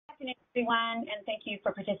afternoon, everyone, and thank you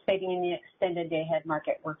for participating in the Extended Day Ahead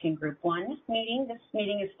Market Working Group 1 meeting. This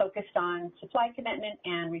meeting is focused on supply commitment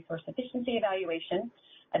and resource efficiency evaluation.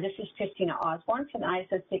 This is Christina Osborne from the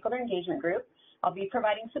ISO Stakeholder Engagement Group. I'll be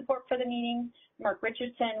providing support for the meeting. Mark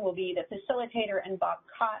Richardson will be the facilitator, and Bob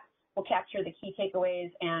Cott will capture the key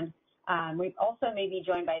takeaways. And we also may be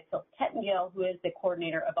joined by Phil Tettengill, who is the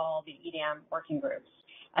coordinator of all the EDAM working groups.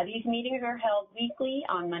 These meetings are held weekly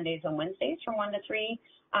on Mondays and Wednesdays from 1 to 3,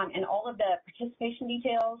 and all of the participation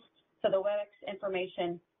details, so the WebEx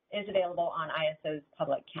information is available on ISO's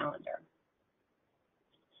public calendar.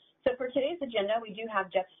 So for today's agenda, we do have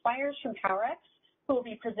Jeff Spires from PowerX, who will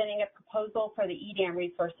be presenting a proposal for the EDAM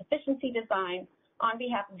resource efficiency design on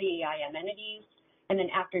behalf of the EIM entities. And then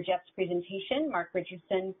after Jeff's presentation, Mark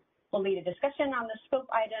Richardson will lead a discussion on the scope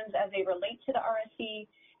items as they relate to the RSC.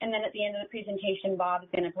 And then at the end of the presentation, Bob is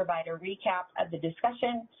going to provide a recap of the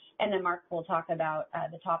discussion, and then Mark will talk about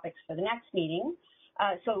the topics for the next meeting.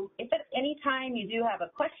 So if at any time you do have a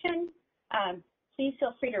question, please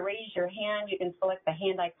feel free to raise your hand. You can select the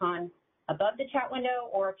hand icon above the chat window,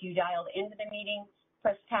 or if you dialed into the meeting,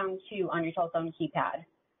 press #2 on your telephone keypad.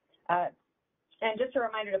 And just a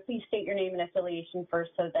reminder to please state your name and affiliation first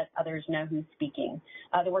so that others know who's speaking.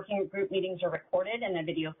 The working group meetings are recorded and the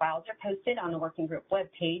video files are posted on the working group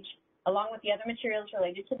webpage, along with the other materials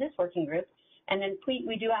related to this working group. And then please,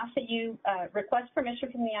 we do ask that you request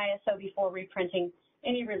permission from the ISO before reprinting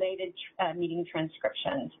any related meeting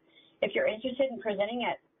transcriptions. If you're interested in presenting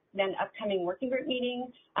at an upcoming working group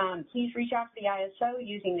meeting, please reach out to the ISO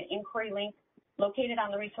using the inquiry link located on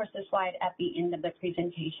the resources slide at the end of the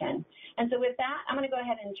presentation. And so with that, I'm going to go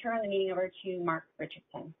ahead and turn the meeting over to Mark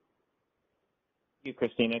Richardson. Thank you,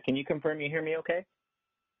 Christina. Can you confirm you hear me okay?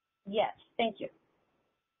 Yes, thank you.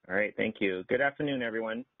 All right, thank you. Good afternoon,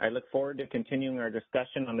 everyone. I look forward to continuing our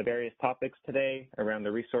discussion on the various topics today around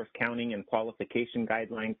the resource counting and qualification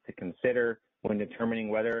guidelines to consider when determining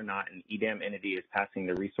whether or not an EDAM entity is passing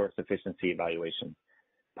the resource efficiency evaluation.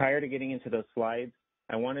 Prior to getting into those slides,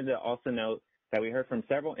 I wanted to also note that we heard from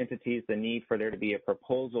several entities the need for there to be a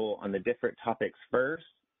proposal on the different topics first,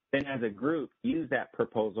 then as a group, use that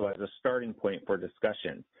proposal as a starting point for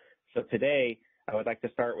discussion. So today, I would like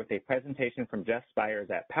to start with a presentation from Jeff Spires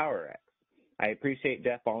at PowerX. I appreciate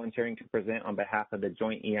Jeff volunteering to present on behalf of the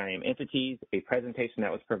joint EIM entities, a presentation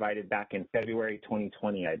that was provided back in February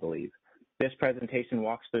 2020, I believe. This presentation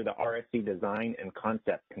walks through the RSC design and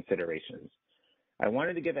concept considerations. I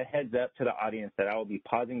wanted to give a heads up to the audience that I will be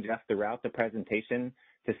pausing Jeff throughout the presentation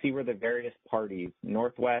to see where the various parties,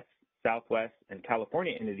 Northwest, Southwest, and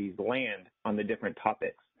California entities land on the different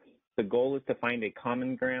topics. The goal is to find a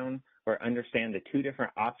common ground or understand the two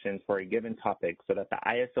different options for a given topic so that the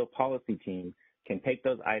ISO policy team can take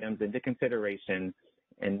those items into consideration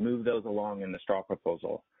and move those along in the straw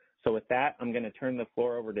proposal. So with that, I'm going to turn the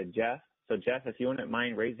floor over to Jeff. So Jeff, if you wouldn't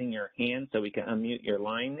mind raising your hand so we can unmute your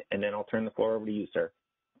line, and then I'll turn the floor over to you, sir.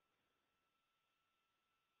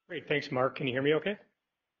 Great, thanks, Mark. Can you hear me okay?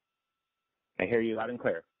 I hear you loud and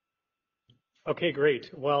clear. Okay, great.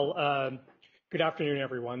 Well, good afternoon,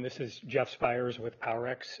 everyone. This is Jeff Spires with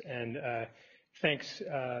PowerX, and thanks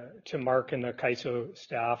to Mark and the CAISO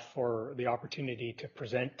staff for the opportunity to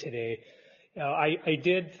present today. I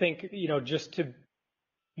did think, just to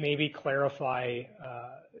maybe clarify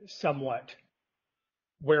somewhat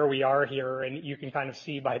where we are here, and you can kind of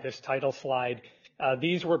see by this title slide,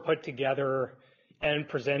 these were put together and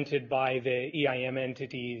presented by the EIM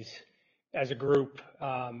entities as a group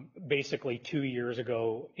basically 2 years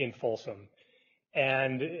ago in Folsom.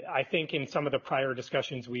 And I think in some of the prior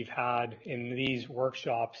discussions we've had in these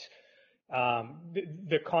workshops,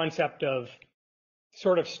 the concept of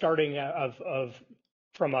sort of starting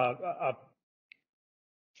from a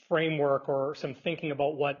framework or some thinking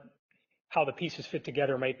about how the pieces fit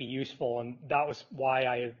together might be useful, and that was why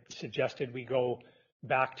I suggested we go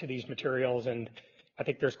back to these materials. And I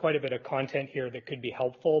think there's quite a bit of content here that could be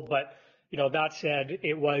helpful. But that said,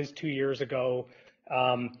 it was 2 years ago.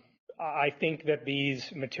 I think that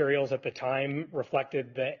these materials at the time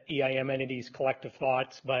reflected the EIM entity's collective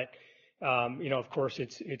thoughts, but of course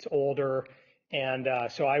it's older, and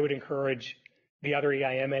so I would encourage the other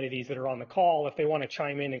EIM entities that are on the call, if they want to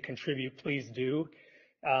chime in and contribute, please do,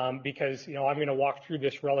 because I'm going to walk through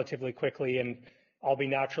this relatively quickly, and I'll be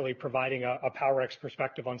naturally providing a PowerX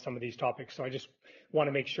perspective on some of these topics. So I just want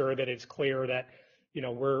to make sure that it's clear that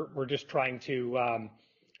we're just trying to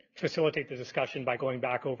facilitate the discussion by going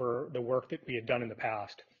back over the work that we had done in the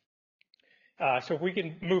past. So if we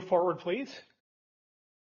can move forward, please.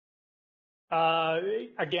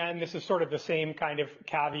 Again, this is sort of the same kind of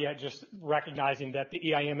caveat, just recognizing that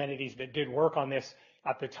the EIM entities that did work on this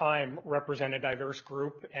at the time represent a diverse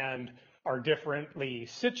group and are differently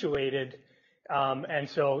situated. And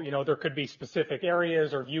so, you know, there could be specific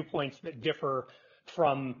areas or viewpoints that differ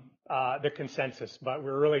from the consensus, but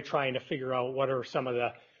we're really trying to figure out what are some of the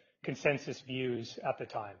consensus views at the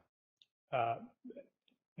time.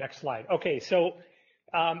 Next slide. Okay, so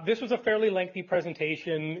this was a fairly lengthy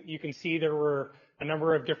presentation. You can see there were a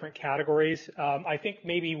number of different categories. I think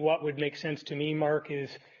maybe what would make sense to me, Mark, is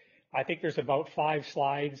I think there's about 5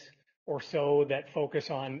 slides or so that focus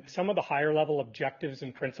on some of the higher level objectives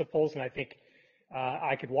and principles, and I think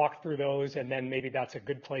I could walk through those, and then maybe that's a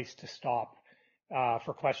good place to stop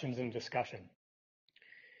for questions and discussion.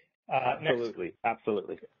 Absolutely,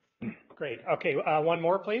 absolutely. Great. Okay, one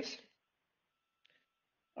more, please.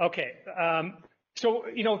 Okay. So,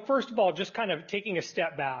 you know, first of all, just kind of taking a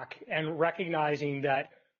step back and recognizing that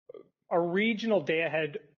a regional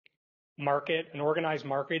day-ahead market, an organized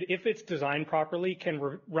market, if it's designed properly,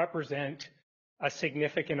 can represent a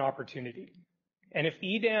significant opportunity. And if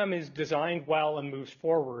EDAM is designed well and moves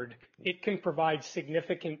forward, it can provide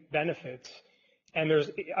significant benefits. And there's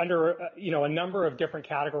under, you know, a number of different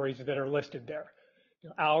categories that are listed there. You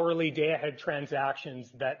know, hourly day-ahead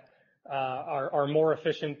transactions that are more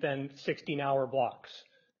efficient than 16-hour blocks,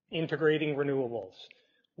 integrating renewables.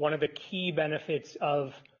 One of the key benefits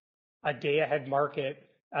of a day-ahead market,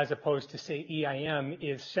 as opposed to, say, EIM,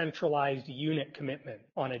 is centralized unit commitment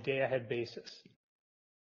on a day-ahead basis.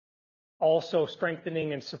 Also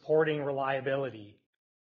strengthening and supporting reliability.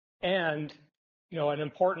 And, you know, an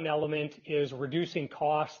important element is reducing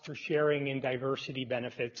costs through sharing in diversity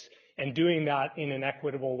benefits and doing that in an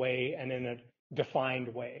equitable way and in a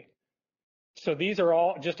defined way. So these are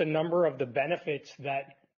all just a number of the benefits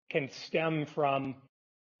that can stem from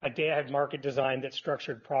a day-ahead market design that's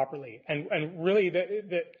structured properly. And really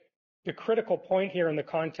the critical point here in the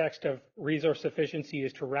context of resource efficiency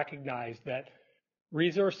is to recognize that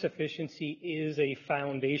resource sufficiency is a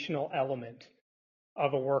foundational element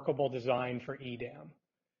of a workable design for EDAM.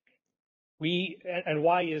 And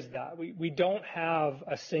why is that? We don't have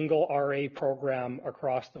a single RA program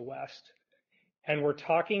across the West. And we're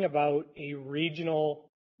talking about a regional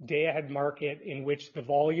day-ahead market in which the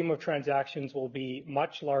volume of transactions will be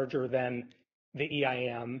much larger than the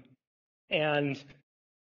EIM. And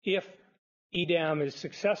if EDAM is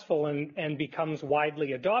successful and becomes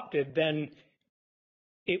widely adopted, then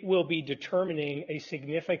it will be determining a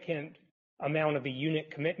significant amount of the unit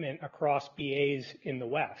commitment across BAs in the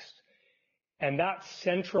West. And that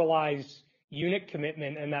centralized unit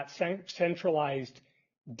commitment and that centralized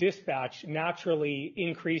dispatch naturally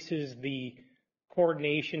increases the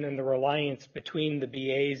coordination and the reliance between the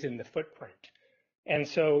BAs and the footprint. And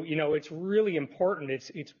so, you know, it's really important.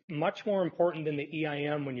 It's much more important than the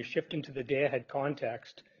EIM when you shift into the day-ahead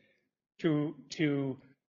context to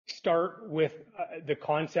start with the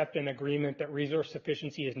concept and agreement that resource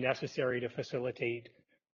sufficiency is necessary to facilitate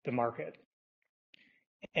the market.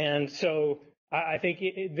 And so I think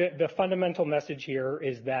the fundamental message here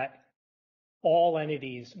is that all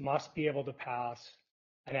entities must be able to pass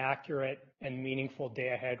an accurate and meaningful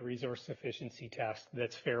day-ahead resource sufficiency test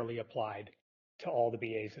that's fairly applied to all the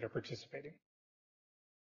BAs that are participating.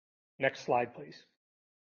 Next slide, please.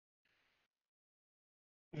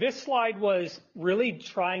 This slide was really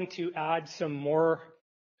trying to add some more,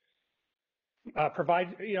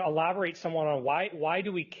 elaborate somewhat on why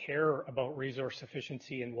do we care about resource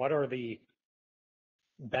sufficiency and what are the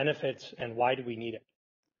benefits and why do we need it?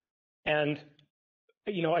 And,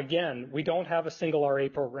 you know, again, we don't have a single RA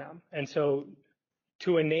program. And so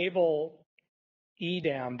to enable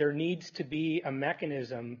EDAM, there needs to be a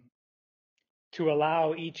mechanism to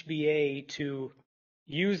allow each BA to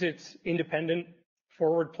use its independent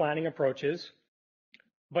forward planning approaches,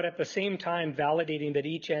 but at the same time validating that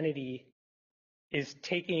each entity is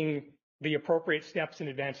taking the appropriate steps in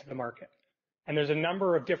advance of the market. And there's a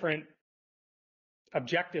number of different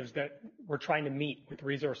objectives that we're trying to meet with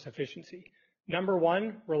resource sufficiency. Number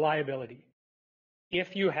one, reliability.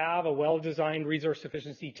 If you have a well-designed resource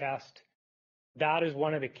sufficiency test, that is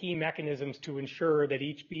one of the key mechanisms to ensure that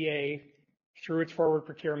each BA, through its forward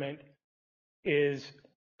procurement, is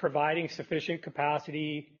providing sufficient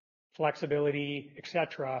capacity, flexibility, et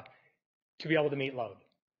cetera, to be able to meet load.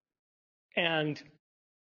 And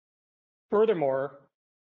furthermore,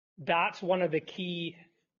 that's one of the key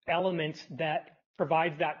elements that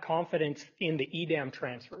provides that confidence in the EDAM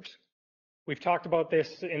transfers. We've talked about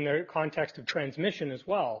this in the context of transmission as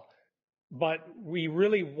well, but we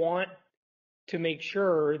really want to make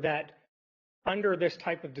sure that under this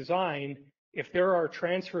type of design, if there are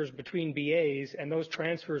transfers between BAs and those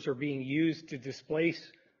transfers are being used to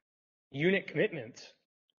displace unit commitments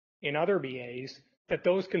in other BAs, that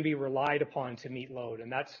those can be relied upon to meet load.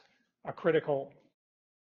 And that's a critical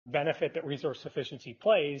benefit that resource sufficiency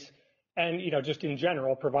plays, and just in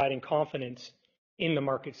general, providing confidence in the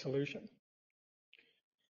market solution.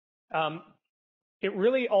 It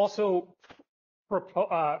really also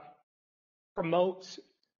promotes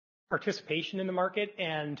participation in the market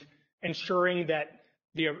and ensuring that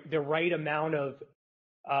the right amount of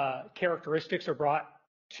characteristics are brought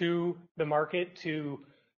to the market to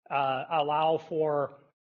allow for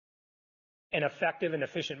an effective and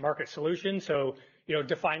efficient market solution. So,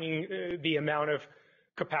 defining the amount of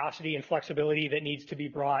capacity and flexibility that needs to be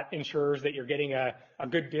brought ensures that you're getting a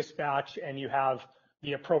good dispatch and you have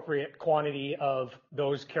the appropriate quantity of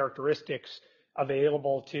those characteristics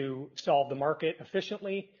available to solve the market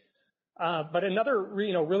efficiently. But another,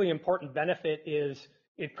 really important benefit is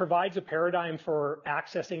it provides a paradigm for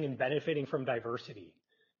accessing and benefiting from diversity,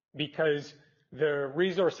 because the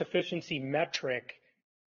resource efficiency metric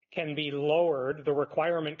can be lowered, the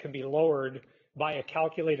requirement can be lowered by a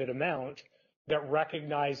calculated amount that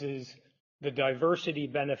recognizes the diversity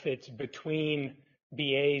benefits between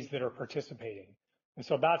BAs that are participating. And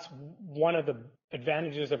so that's one of the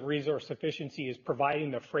advantages of resource efficiency, is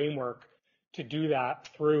providing the framework to do that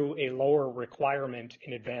through a lower requirement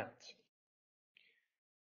in advance.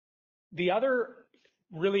 The other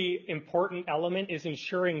really important element is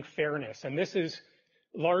ensuring fairness, and this is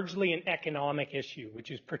largely an economic issue,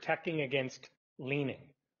 which is protecting against leaning.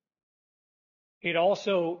 It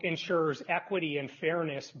also ensures equity and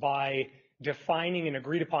fairness by defining an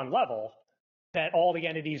agreed upon level that all the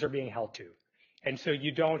entities are being held to. And so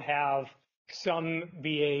you don't have some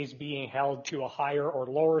BAs being held to a higher or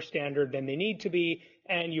lower standard than they need to be,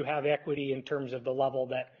 and you have equity in terms of the level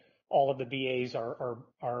that all of the BAs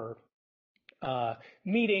are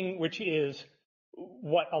meeting, which is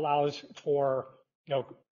what allows for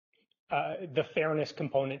the fairness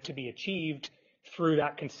component to be achieved through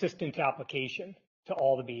that consistent application to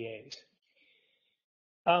all the BAs.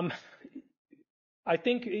 I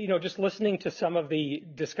think, just listening to some of the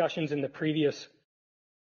discussions in the previous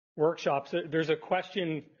workshops, there's a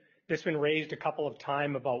question that's been raised a couple of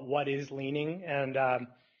times about what is leaning. And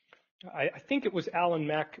I think it was Alan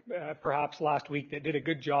Meck, perhaps last week, that did a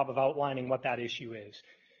good job of outlining what that issue is.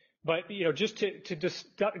 But, just to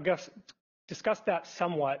discuss that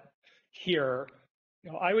somewhat here,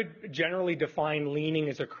 I would generally define leaning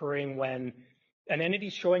as occurring when an entity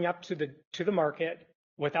is showing up to the market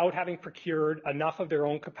without having procured enough of their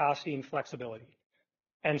own capacity and flexibility.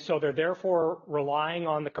 And so they're therefore relying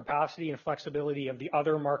on the capacity and flexibility of the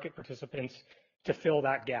other market participants to fill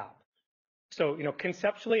that gap. So,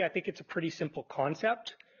 conceptually, I think it's a pretty simple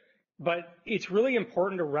concept, but it's really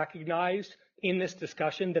important to recognize in this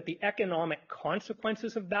discussion that the economic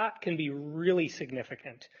consequences of that can be really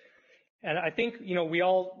significant. And I think, we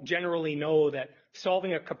all generally know that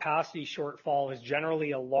solving a capacity shortfall is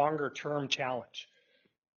generally a longer-term challenge.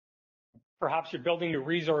 Perhaps you're building new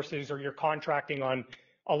resources, or you're contracting on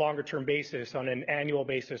a longer-term basis, on an annual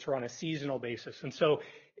basis, or on a seasonal basis. And so,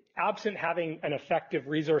 absent having an effective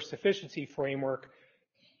resource sufficiency framework,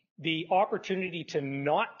 the opportunity to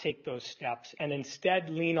not take those steps and instead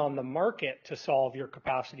lean on the market to solve your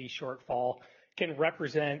capacity shortfall can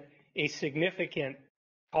represent a significant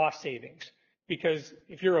cost savings. Because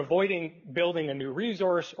if you're avoiding building a new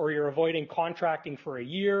resource, or you're avoiding contracting for a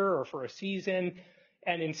year or for a season,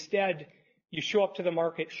 and instead you show up to the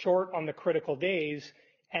market short on the critical days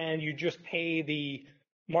and you just pay the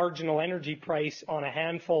marginal energy price on a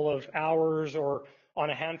handful of hours or on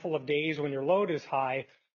a handful of days when your load is high,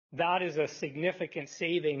 that is a significant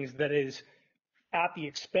savings that is at the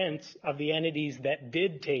expense of the entities that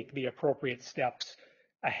did take the appropriate steps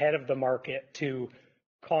ahead of the market to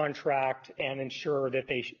contract and ensure that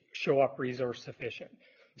they show up resource sufficient.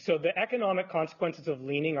 So the economic consequences of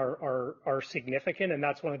leaning are significant, and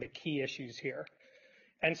that's one of the key issues here.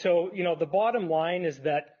 And so, the bottom line is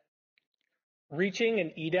that reaching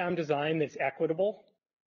an EDAM design that's equitable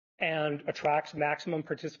and attracts maximum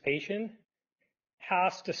participation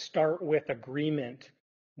has to start with agreement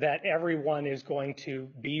that everyone is going to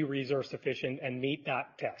be resource efficient and meet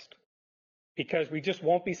that test. Because we just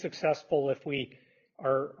won't be successful if we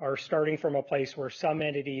are starting from a place where some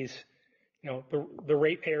entities, the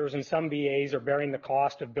ratepayers and some BAs are bearing the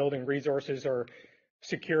cost of building resources or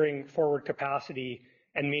securing forward capacity,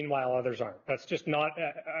 and meanwhile others aren't. That's just not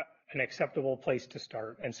an acceptable place to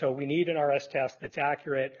start. And so we need an RS test that's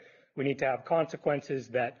accurate. We need to have consequences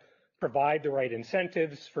that provide the right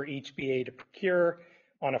incentives for each BA to procure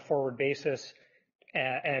on a forward basis,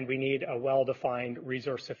 and we need a well-defined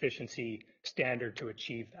resource sufficiency standard to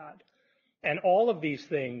achieve that. And all of these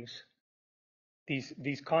things,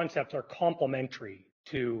 these concepts are complementary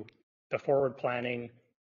to the forward planning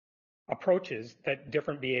approaches that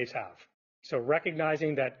different BAs have. So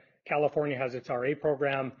recognizing that California has its RA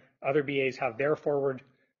program, other BAs have their forward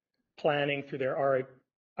planning through their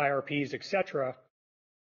IRPs, et cetera,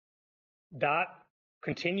 that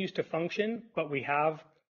continues to function, but we have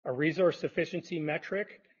a resource sufficiency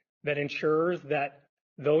metric that ensures that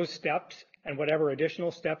those steps and whatever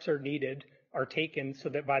additional steps are needed are taken so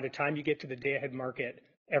that by the time you get to the day-ahead market,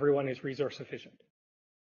 everyone is resource sufficient.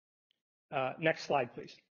 Next slide,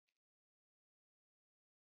 please.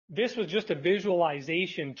 This was just a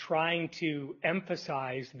visualization trying to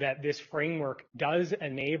emphasize that this framework does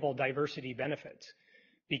enable diversity benefits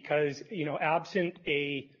because, absent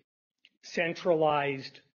a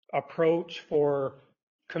centralized approach for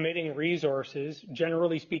committing resources,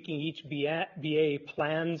 generally speaking, each BA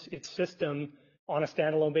plans its system on a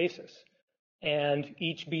standalone basis. And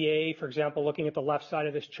each BA, for example, looking at the left side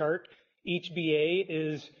of this chart, each BA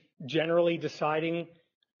is generally deciding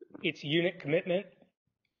its unit commitment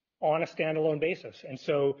on a standalone basis. And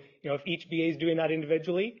so, if each BA is doing that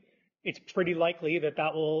individually, it's pretty likely that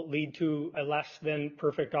that will lead to a less than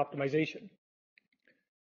perfect optimization.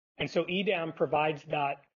 And so EDAM provides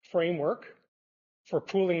that framework for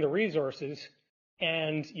pooling the resources.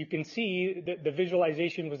 And you can see that the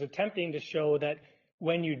visualization was attempting to show that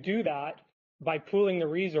when you do that, by pooling the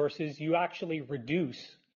resources, you actually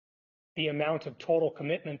reduce the amount of total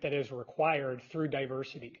commitment that is required through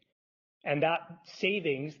diversity. And that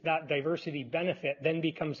savings, that diversity benefit, then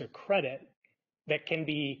becomes a credit that can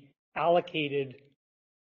be allocated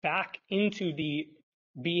back into the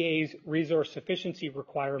BA's resource sufficiency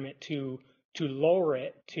requirement to lower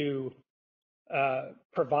it, to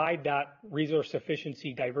provide that resource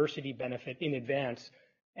sufficiency diversity benefit in advance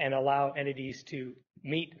and allow entities to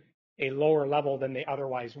meet a lower level than they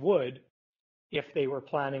otherwise would if they were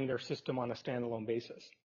planning their system on a standalone basis.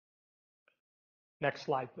 Next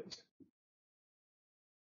slide, please.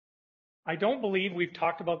 I don't believe we've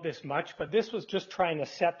talked about this much, but this was just trying to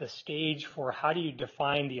set the stage for how do you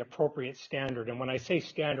define the appropriate standard. And when I say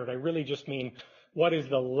standard, I really just mean what is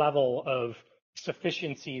the level of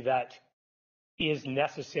sufficiency that is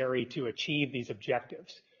necessary to achieve these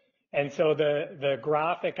objectives. And so the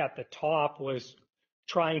graphic at the top was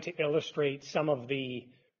trying to illustrate some of the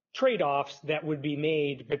trade-offs that would be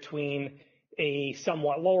made between a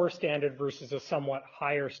somewhat lower standard versus a somewhat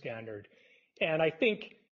higher standard. And I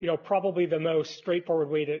think probably the most straightforward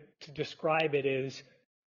way to describe it is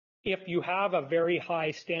if you have a very high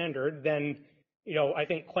standard, then, I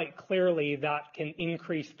think quite clearly that can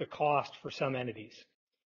increase the cost for some entities.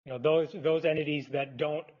 Those entities that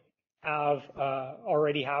don't have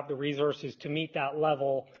already have the resources to meet that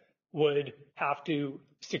level would have to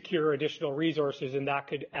secure additional resources, and that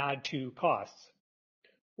could add to costs.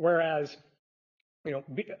 Whereas,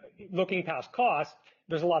 looking past cost,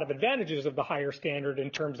 there's a lot of advantages of the higher standard in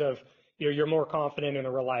terms of, you're more confident in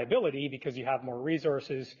the reliability because you have more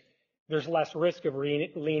resources. There's less risk of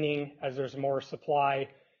leaning as there's more supply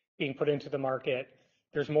being put into the market.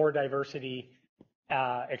 There's more diversity,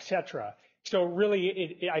 et cetera. So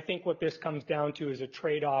really, I think what this comes down to is a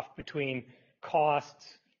trade-off between costs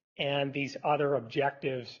and these other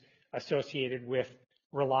objectives associated with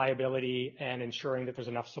reliability and ensuring that there's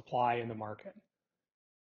enough supply in the market.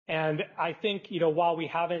 And I think, while we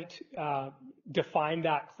haven't defined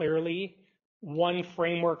that clearly, one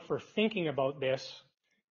framework for thinking about this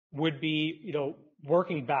would be,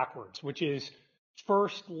 working backwards, which is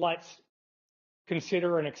first, let's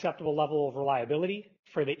consider an acceptable level of reliability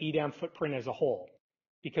for the EDAM footprint as a whole.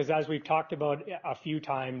 Because as we've talked about a few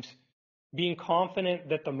times, being confident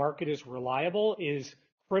that the market is reliable is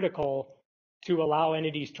critical to allow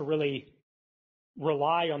entities to really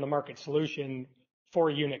rely on the market solution for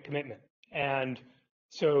unit commitment. And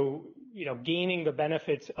so, gaining the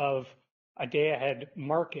benefits of a day-ahead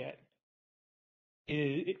market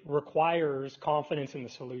requires confidence in the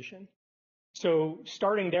solution. So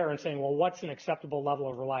starting there and saying, well, what's an acceptable level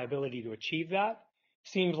of reliability to achieve that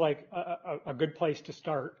seems like a good place to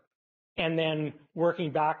start. And then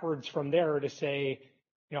working backwards from there to say,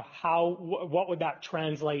 what would that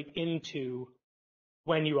translate into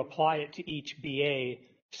when you apply it to each BA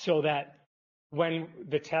so that when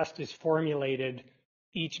the test is formulated,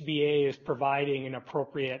 each BA is providing an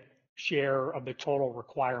appropriate share of the total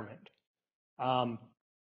requirement.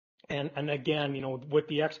 And again, with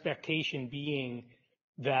the expectation being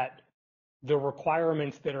that the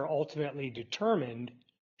requirements that are ultimately determined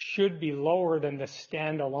should be lower than the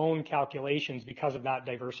standalone calculations because of that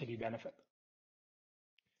diversity benefit.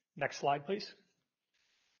 Next slide, please.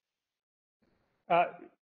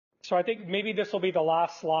 So I think maybe this will be the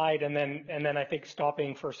last slide, and then I think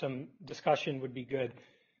stopping for some discussion would be good.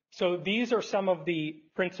 So these are some of the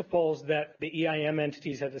principles that the EIM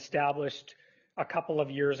entities have established a couple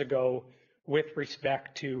of years ago with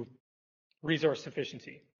respect to resource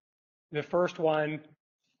sufficiency. The first one,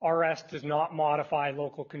 RS does not modify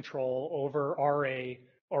local control over RA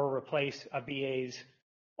or replace a BA's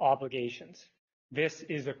obligations. This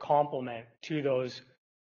is a complement to those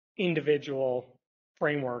individual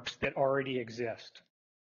frameworks that already exist.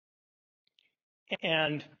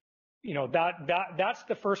 And that's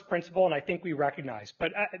the first principle, and I think we recognize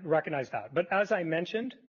that. But as I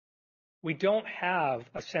mentioned, we don't have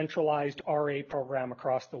a centralized RA program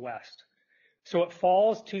across the West. So it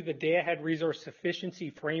falls to the day-ahead resource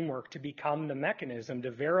sufficiency framework to become the mechanism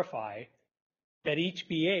to verify that each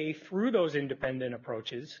BA, through those independent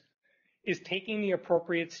approaches, is taking the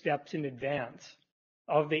appropriate steps in advance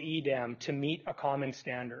of the EDAM to meet a common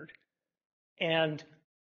standard. And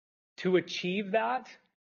to achieve that,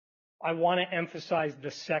 I want to emphasize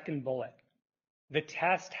the second bullet. The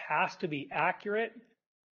test has to be accurate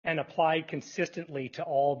and applied consistently to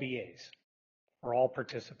all BAs, or all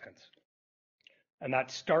participants. And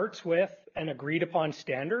that starts with an agreed upon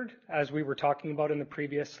standard, as we were talking about in the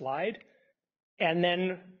previous slide, and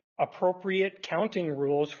then appropriate counting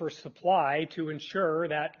rules for supply to ensure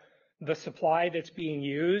that the supply that's being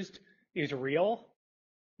used is real,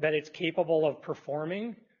 that it's capable of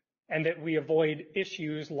performing, and that we avoid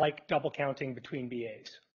issues like double counting between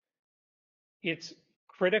BAs. It's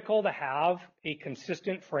critical to have a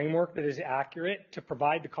consistent framework that is accurate to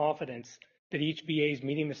provide the confidence that each BA is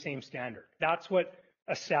meeting the same standard. That's what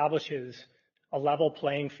establishes a level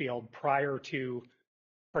playing field prior to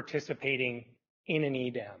participating in an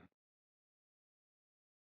EDAM.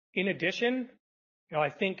 In addition, I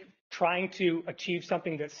think trying to achieve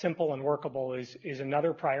something that's simple and workable is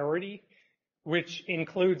another priority, which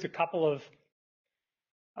includes a couple of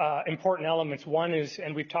important elements. One is,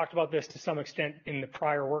 and we've talked about this to some extent in the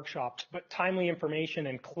prior workshops, but timely information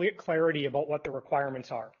and clarity about what the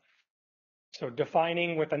requirements are. So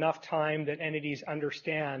defining with enough time that entities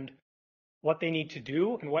understand what they need to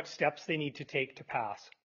do and what steps they need to take to pass.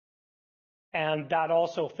 And that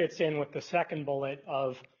also fits in with the second bullet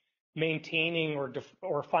of maintaining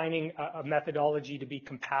or finding a methodology to be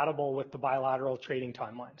compatible with the bilateral trading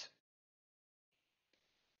timelines.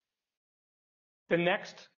 The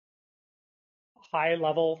next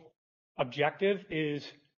high-level objective is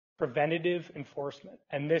preventative enforcement,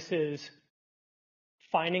 and this is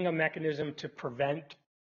finding a mechanism to prevent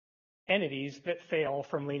entities that fail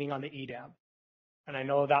from leaning on the EDAM. And I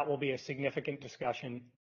know that will be a significant discussion.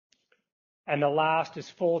 And the last is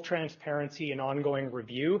full transparency and ongoing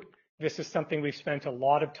review. This is something we've spent a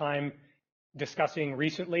lot of time discussing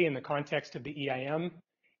recently in the context of the EIM.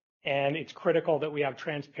 And it's critical that we have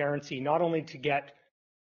transparency, not only to get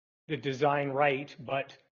the design right,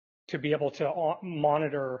 but to be able to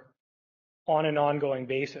monitor on an ongoing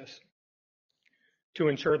basis to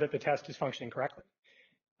ensure that the test is functioning correctly.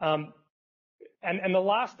 And the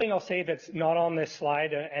last thing I'll say that's not on this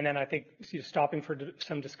slide, and then I think stopping for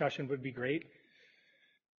some discussion would be great.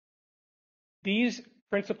 These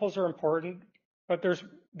principles are important, but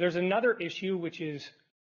there's another issue, which is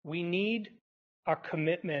we need a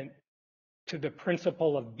commitment to the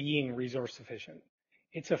principle of being resource sufficient.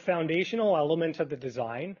 It's a foundational element of the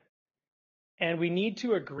design, and we need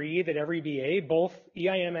to agree that every BA, both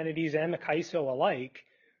EIM entities and the CAISO alike,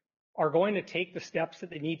 are going to take the steps that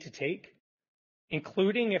they need to take,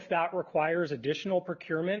 including if that requires additional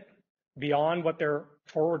procurement beyond what their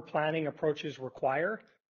forward planning approaches require,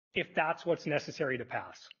 if that's what's necessary to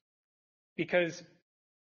pass. Because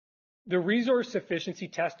the resource sufficiency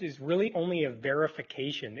test is really only a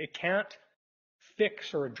verification. It can't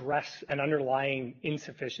fix or address an underlying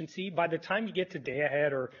insufficiency. By the time you get to day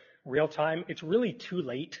ahead or real time, it's really too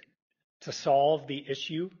late to solve the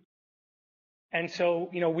issue. And so,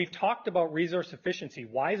 we've talked about resource efficiency.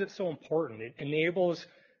 Why is it so important? It enables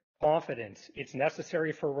confidence. It's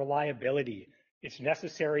necessary for reliability. It's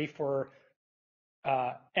necessary for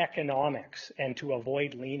economics and to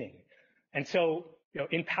avoid leaning. And so,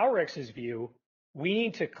 in PowerX's view, we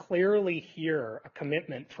need to clearly hear a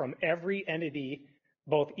commitment from every entity,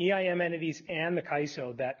 both EIM entities and the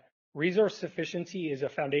CAISO, that resource sufficiency is a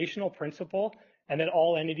foundational principle and that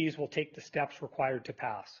all entities will take the steps required to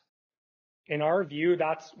pass. In our view,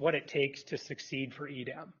 that's what it takes to succeed for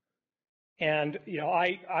EDAM. And,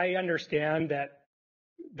 I understand that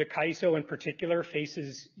the CAISO in particular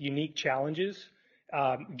faces unique challenges,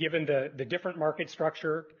 given the different market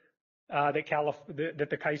structure that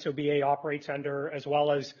the CAISO BA operates under, as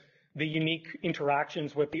well as the unique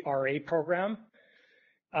interactions with the RA program.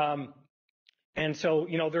 And so,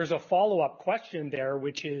 there's a follow-up question there,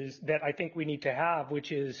 which is that I think we need to have,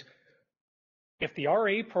 which is, if the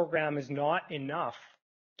RA program is not enough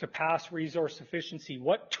to pass resource sufficiency,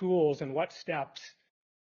 what tools and what steps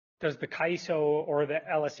does the CAISO or the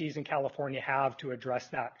LSEs in California have to address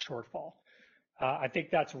that shortfall? I think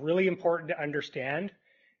that's really important to understand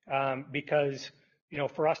because,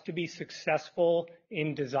 for us to be successful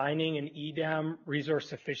in designing an EDAM resource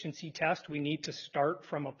sufficiency test, we need to start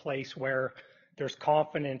from a place where there's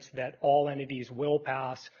confidence that all entities will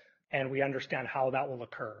pass and we understand how that will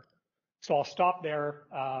occur. So I'll stop there,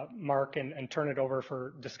 Mark, and turn it over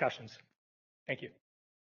for discussions. Thank you.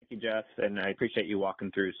 Thank you, Jeff, and I appreciate you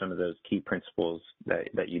walking through some of those key principles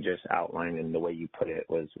that you just outlined, and the way you put it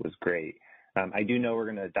was great. I do know we're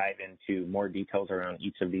going to dive into more details around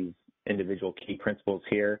each of these individual key principles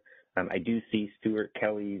here. I do see Stuart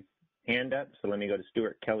Kelly's hand up, so let me go to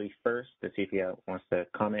Stuart Kelly first to see if he wants to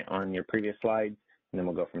comment on your previous slides, and then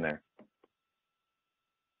we'll go from there.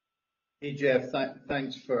 Hey, Jeff,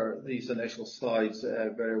 thanks for these initial slides,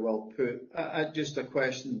 very well put. Just a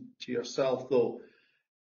question to yourself, though.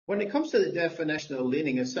 When it comes to the definition of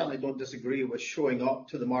leaning, I certainly don't disagree with showing up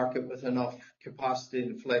to the market with enough capacity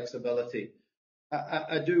and flexibility.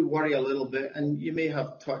 I do worry a little bit, and you may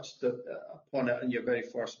have touched upon it in your very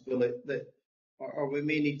first bullet, or we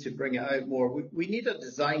may need to bring it out more. We need a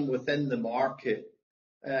design within the market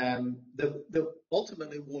that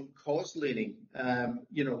ultimately won't cause leaning.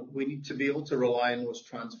 We need to be able to rely on those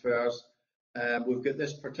transfers. We've got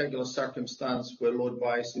this particular circumstance where load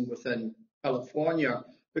biasing within California,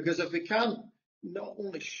 because if we can't not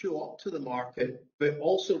only show up to the market, but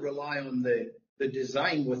also rely on the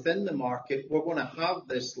design within the market, we're going to have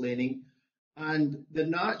this leaning. And the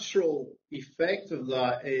natural effect of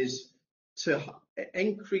that is to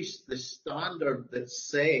increase the standard that's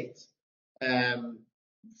set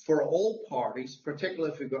for all parties,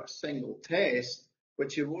 particularly if we've got a single test,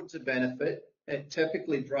 which erodes the benefit. It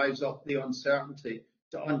typically drives up the uncertainty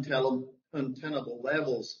to untenable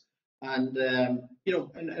levels. And,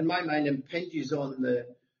 in my mind, impinges on the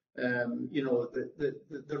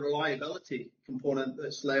reliability component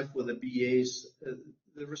that's left with the BAs.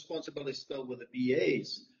 The responsibility is still with the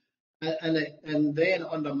BAs. And then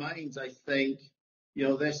undermines, I think,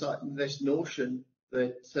 this notion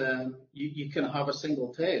that you can have a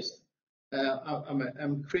single test. I'm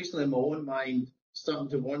increasingly in my own mind starting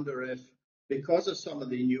to wonder if, because of some of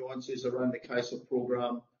the nuances around the CAISO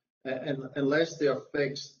program, unless they are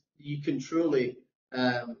fixed, you can truly,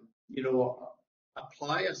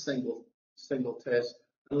 apply a single test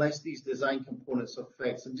unless these design components are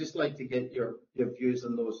fixed. I'd just like to get your views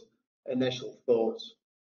on those initial thoughts.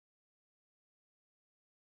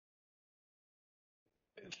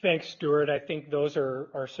 Thanks, Stuart. I think those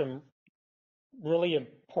are some really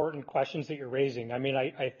important questions that you're raising. I mean,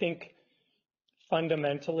 I think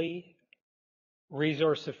fundamentally,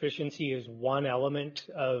 resource sufficiency is one element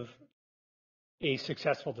of a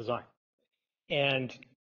successful design. And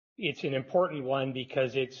it's an important one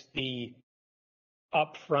because it's the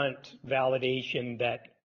upfront validation that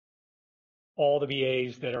all the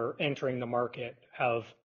BAs that are entering the market have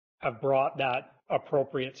brought that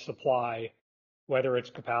appropriate supply, whether it's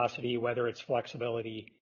capacity, whether it's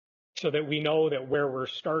flexibility, so that we know that where we're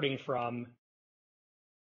starting from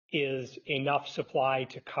is enough supply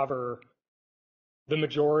to cover the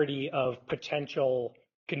majority of potential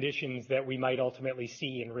conditions that we might ultimately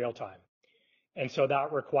see in real time. And so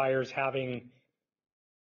that requires having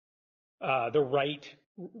the right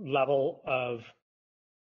level of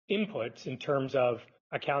inputs in terms of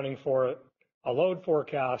accounting for a load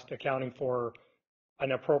forecast, accounting for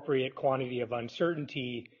an appropriate quantity of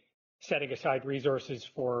uncertainty, setting aside resources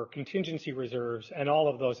for contingency reserves, and all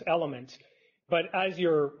of those elements. But as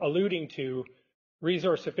you're alluding to,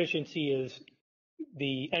 resource sufficiency is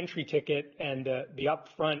the entry ticket and the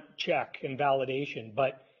upfront check and validation.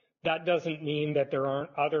 But that doesn't mean that there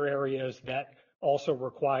aren't other areas that also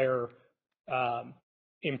require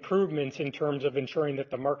improvements in terms of ensuring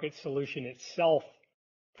that the market solution itself,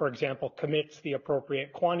 for example, commits the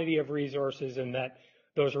appropriate quantity of resources and that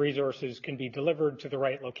those resources can be delivered to the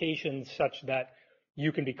right locations such that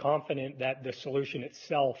you can be confident that the solution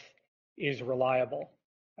itself is reliable.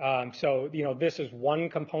 So, this is one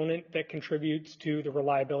component that contributes to the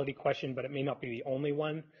reliability question, but it may not be the only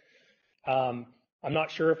one. I'm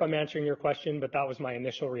not sure if I'm answering your question, but that was my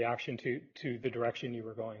initial reaction to the direction you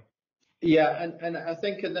were going. Yeah, and I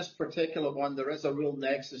think in this particular one, there is a real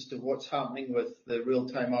nexus to what's happening with the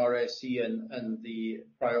real-time RSE and the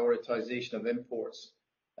prioritization of imports.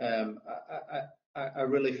 I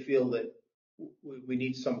really feel that we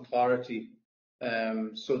need some clarity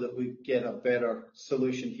so that we get a better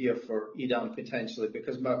solution here for EDAM potentially,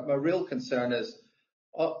 because my real concern is,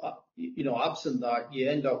 absent that, you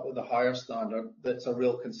end up with a higher standard. That's a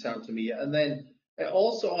real concern to me. And then it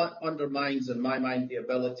also undermines, in my mind, the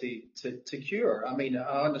ability to cure. I mean,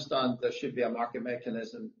 I understand there should be a market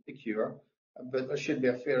mechanism to cure, but there should be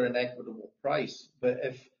a fair and equitable price. But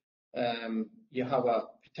if you have a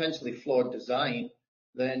potentially flawed design,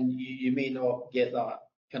 then you may not get that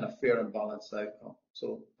kind of fair and balanced outcome.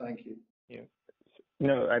 So thank you. Yeah.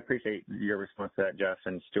 No, I appreciate your response to that, Jeff,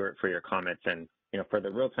 and Stuart, for your comments. And, for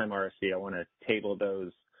the real-time RSC, I want to table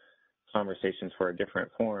those conversations for a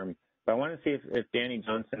different forum. But I want to see if Danny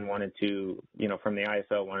Johnson wanted to, from the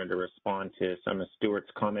ISO, wanted to respond to some of Stuart's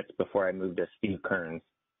comments before I move to Steve Kearns.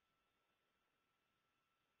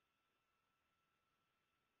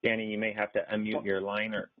 Danny, you may have to unmute your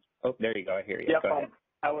line, or there you go. I hear you. Yep, go ahead.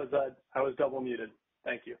 I was double muted.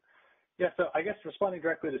 Thank you. Yeah, so I guess responding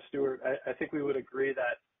directly to Stuart, I think we would agree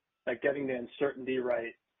that getting the uncertainty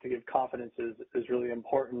right to give confidence is really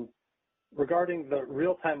important. Regarding the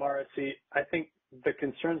real-time RSC, I think the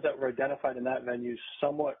concerns that were identified in that venue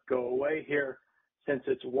somewhat go away here since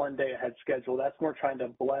it's 1 day ahead schedule. That's more trying to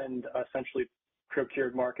blend a centrally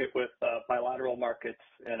procured market with bilateral markets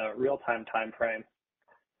in a real-time time frame.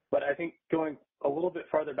 But I think going a little bit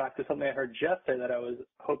farther back to something I heard Jeff say that I was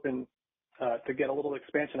hoping to get a little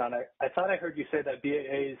expansion on. I thought I heard you say that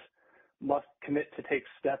BAAs must commit to take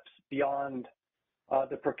steps beyond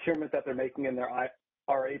the procurement that they're making in their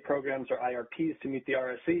RA programs or IRPs to meet the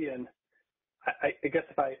RSE. And I guess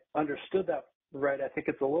if I understood that right, I think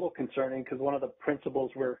it's a little concerning because one of the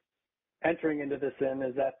principles we're entering into this in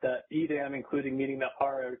is that the EDAM, including meeting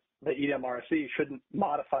the EDAM RSE, shouldn't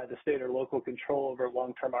modify the state or local control over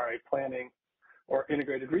long-term RA planning or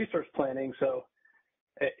integrated resource planning. So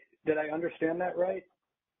did I understand that right?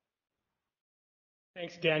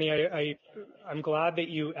 Thanks, Danny. I'm glad that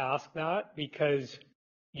you asked that because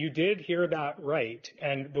you did hear that right.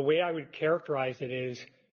 And the way I would characterize it is,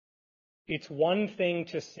 it's one thing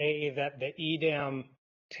to say that the EDAM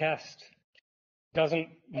test doesn't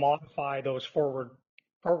modify those forward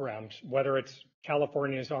programs, whether it's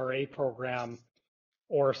California's RA program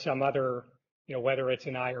or some other, whether it's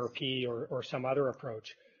an IRP or some other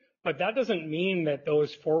approach. But that doesn't mean that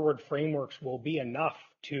those forward frameworks will be enough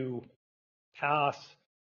to pass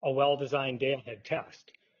a well-designed day-ahead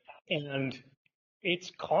test. And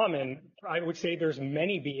it's common, I would say there's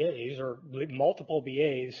many BAs or multiple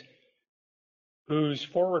BAs whose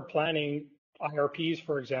forward planning IRPs,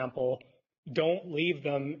 for example, don't leave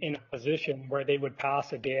them in a position where they would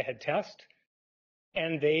pass a day-ahead test.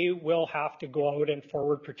 And they will have to go out and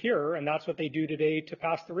forward procure, and that's what they do today to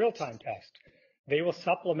pass the real-time test. They will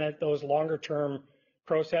supplement those longer-term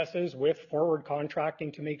processes with forward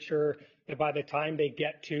contracting to make sure that by the time they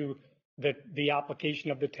get to the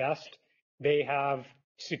application of the test, they have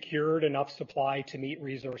secured enough supply to meet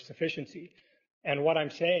resource sufficiency. And what I'm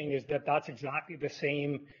saying is that that's exactly the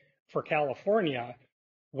same for California,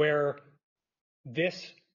 where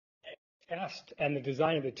this test and the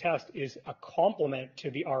design of the test is a complement to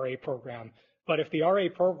the RA program. But if the RA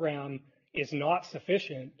program is not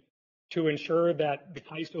sufficient to ensure that the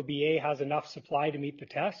CAISO BA has enough supply to meet the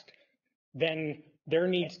test, then there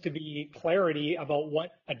needs to be clarity about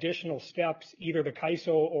what additional steps either the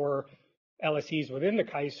CAISO or LSEs within the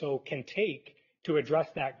CAISO can take to address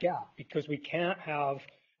that gap, because we can't have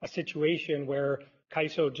a situation where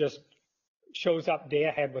CAISO just shows up day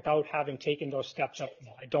ahead without having taken those steps up.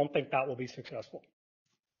 I don't think that will be successful.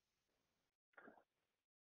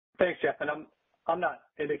 Thanks, Jeff. And I'm not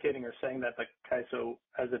indicating or saying that the CAISO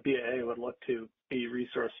as a BAA would look to be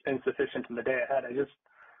resource insufficient in the day ahead. I just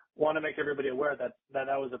want to make everybody aware that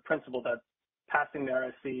was a principle that passing the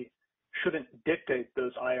RSC shouldn't dictate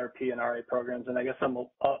those IRP and RA programs. And I guess I'm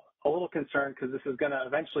a little concerned because this is going to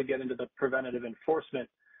eventually get into the preventative enforcement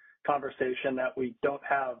conversation, that we don't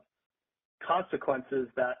have consequences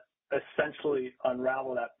that essentially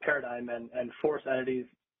unravel that paradigm and force entities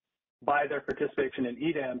by their participation in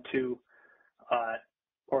EDAM to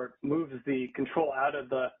or moves the control out of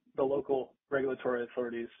the local regulatory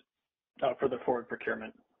authorities for the forward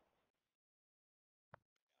procurement.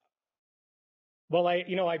 Well,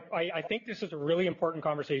 I think this is a really important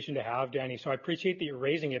conversation to have, Danny. So I appreciate that you're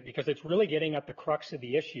raising it, because it's really getting at the crux of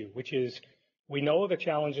the issue, which is we know the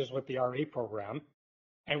challenges with the RA program,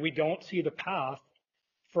 and we don't see the path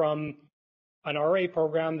from an RA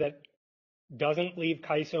program that doesn't leave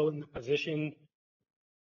CAISO in the position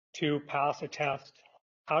to pass a test.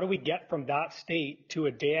 How do we get from that state to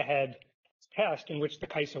a day-ahead test in which the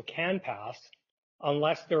CAISO can pass,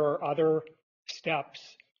 unless there are other steps,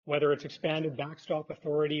 whether it's expanded backstop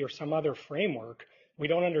authority or some other framework. We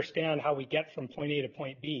don't understand how we get from point A to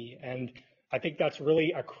point B. And I think that's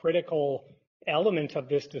really a critical element of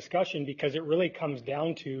this discussion, because it really comes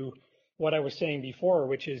down to what I was saying before,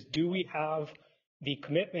 which is, do we have the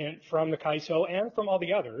commitment from the CAISO and from all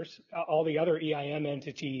the others, all the other EIM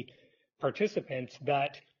entity participants,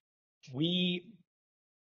 that we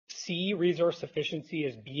see resource sufficiency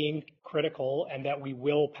as being critical and that we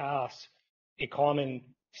will pass a common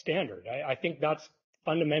standard? I think that's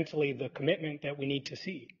fundamentally the commitment that we need to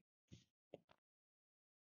see.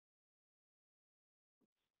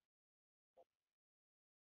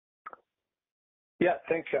 Yeah,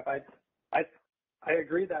 thanks, Jeff. I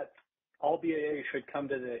agree that all BAA should come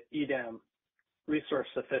to the EDAM resource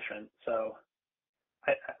sufficient. So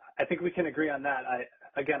I think we can agree on that.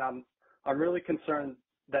 I'm really concerned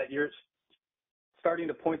that you're starting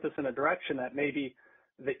to point this in a direction that maybe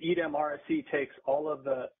the EDAM RSC takes all of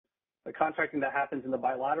the contracting that happens in the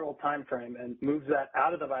bilateral timeframe and moves that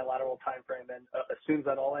out of the bilateral timeframe and assumes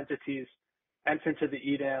that all entities enter into the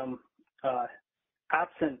EDAM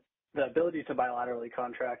absent the ability to bilaterally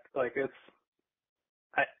contract. Like,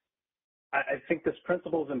 I think this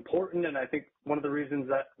principle is important, and I think one of the reasons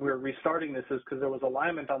that we're restarting this is because there was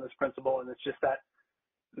alignment on this principle, and it's just that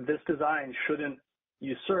this design shouldn't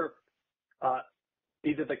usurp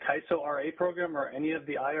either the CAISO RA program or any of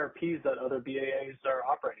the IRPs that other BAAs are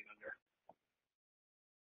operating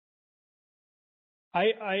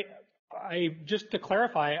under. Just to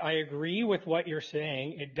clarify, I agree with what you're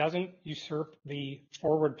saying. It doesn't usurp the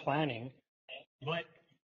forward planning, but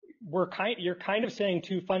you're kind of saying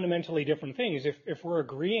two fundamentally different things. If we're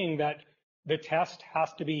agreeing that the test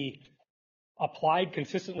has to be applied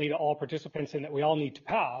consistently to all participants and that we all need to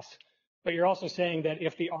pass, but you're also saying that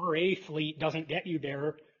if the RA fleet doesn't get you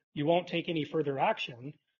there, you won't take any further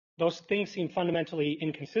action. Those things seem fundamentally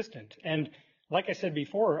inconsistent. And like I said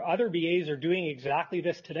before, other BAs are doing exactly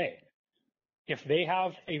this today. If they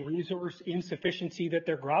have a resource insufficiency that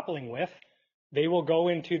they're grappling with, they will go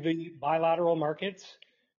into the bilateral markets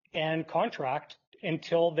and contract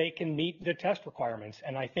until they can meet the test requirements.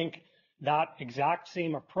 And I think that exact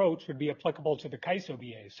same approach would be applicable to the CAISO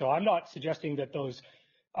BA. So I'm not suggesting that those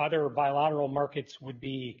other bilateral markets would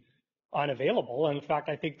be unavailable. In fact,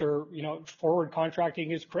 I think forward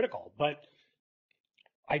contracting is critical, but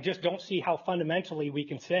I just don't see how fundamentally we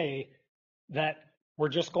can say that we're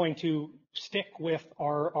just going to stick with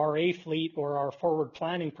our RA fleet or our forward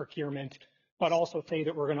planning procurement, but also say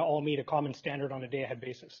that we're going to all meet a common standard on a day-ahead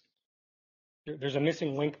basis. There's a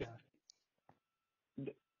missing link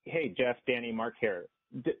there. Hey, Jeff, Danny, Mark here.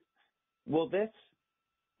 Will this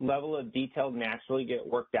level of detail naturally get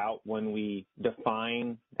worked out when we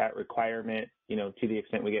define that requirement, to the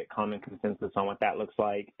extent we get common consensus on what that looks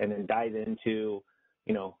like, and then dive into,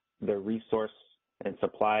 the resource and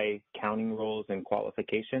supply counting rules and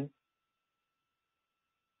qualification?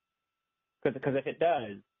 Because if it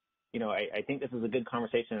does, I think this is a good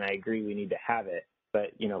conversation, and I agree we need to have it.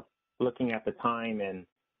 But, looking at the time, and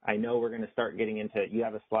I know we're going to start getting into, you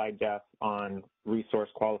have a slide, Jeff, on resource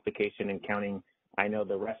qualification and counting. I know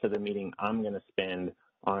the rest of the meeting I'm going to spend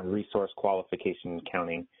on resource qualification and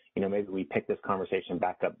counting. Maybe we pick this conversation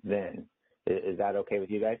back up then. Is that okay with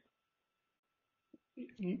you guys?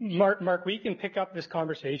 Mark, we can pick up this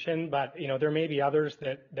conversation, but there may be others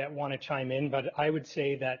that want to chime in. But I would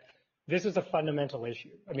say that this is a fundamental issue.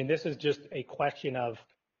 I mean, this is just a question of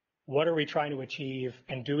what are we trying to achieve,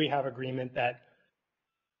 and do we have agreement that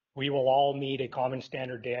we will all meet a common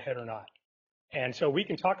standard day ahead or not? And so we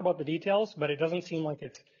can talk about the details, but it doesn't seem like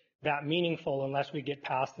it's that meaningful unless we get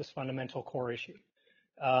past this fundamental core issue.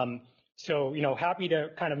 So, happy to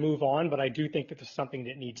kind of move on, but I do think that this is something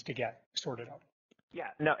that needs to get sorted out. Yeah,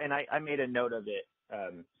 no, and I made a note of it,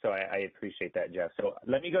 so I appreciate that, Jeff. So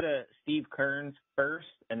let me go to Steve Kearns first,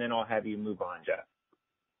 and then I'll have you move on, Jeff.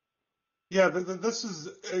 Yeah, this is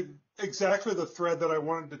exactly the thread that I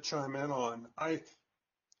wanted to chime in on.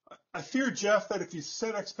 I fear, Jeff, that if you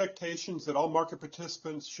set expectations that all market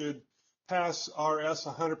participants should pass RS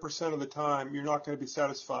 100% of the time, you're not going to be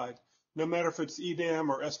satisfied, no matter if it's EDAM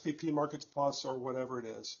or SPP Markets Plus or whatever it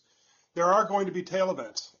is. There are going to be tail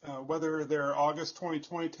events, whether they're August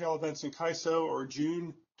 2020 tail events in CAISO or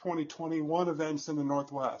June 2021 events in the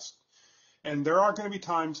Northwest. And there are going to be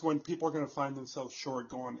times when people are going to find themselves short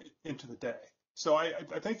going into the day. So I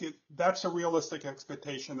think that's a realistic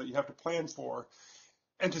expectation that you have to plan for.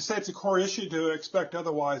 And to say it's a core issue to expect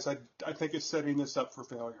otherwise, I think it's setting this up for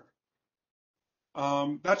failure.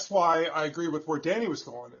 That's why I agree with where Danny was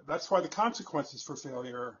going. That's why the consequences for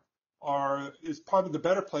failure is probably the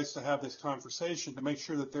better place to have this conversation to make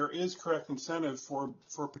sure that there is correct incentive for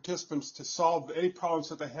participants to solve any problems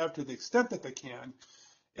that they have to the extent that they can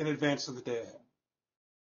in advance of the day ahead.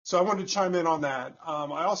 So I wanted to chime in on that.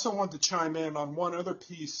 I also wanted to chime in on one other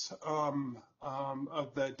piece of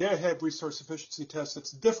the day-ahead resource efficiency test that's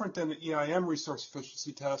different than the EIM resource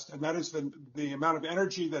efficiency test, and that is the amount of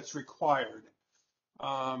energy that's required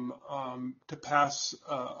to pass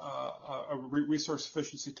a resource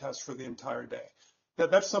efficiency test for the entire day.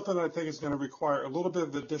 That's something that I think is going to require a little bit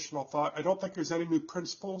of additional thought. I don't think there's any new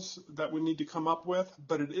principles that we need to come up with,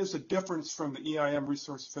 but it is a difference from the EIM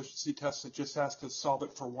resource efficiency test that just has to solve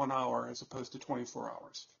it for 1 hour as opposed to 24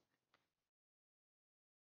 hours.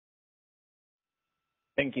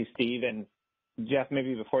 Thank you, Steve. And Jeff,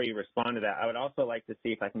 maybe before you respond to that, I would also like to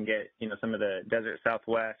see if I can get, some of the Desert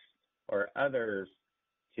Southwest or others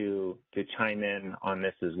to chime in on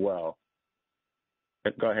this as well.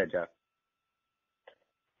 But go ahead, Jeff.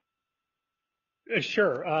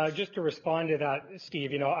 Sure. Just to respond to that,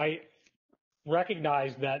 Steve, I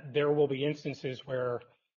recognize that there will be instances where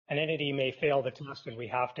an entity may fail the test and we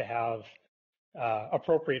have to have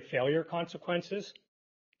appropriate failure consequences.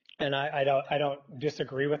 And I don't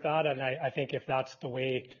disagree with that. And I think if that's the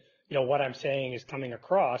way, what I'm saying is coming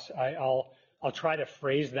across, I'll try to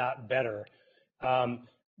phrase that better.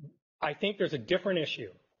 I think there's a different issue.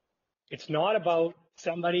 It's not about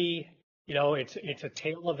somebody, it's a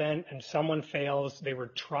tail event and someone fails. They were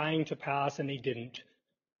trying to pass and they didn't.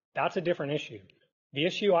 That's a different issue. The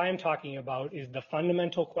issue I am talking about is the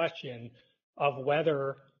fundamental question of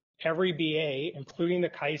whether every BA, including the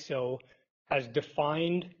CAISO, has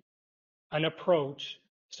defined an approach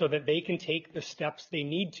so that they can take the steps they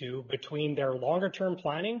need to between their longer term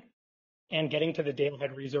planning and getting to the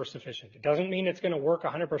day-ahead resource sufficient. It doesn't mean it's going to work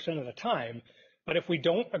 100% of the time, but if we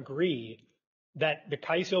don't agree that the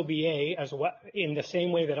CAISO BA, as well, in the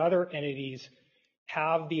same way that other entities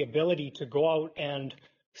have the ability to go out and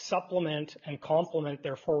supplement and complement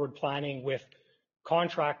their forward planning with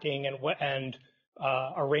contracting and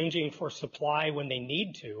arranging for supply when they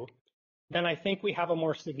need to, then I think we have a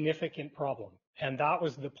more significant problem. And that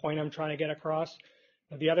was the point I'm trying to get across.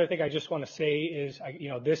 The other thing I just want to say is,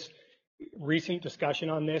 this recent discussion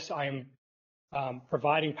on this, I'm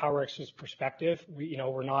providing PowerX's perspective.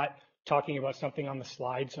 We're not talking about something on the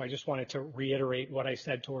slide, so I just wanted to reiterate what I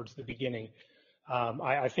said towards the beginning.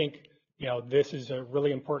 I think, this is a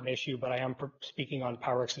really important issue, but I am speaking on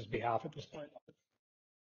PowerX's behalf at this point.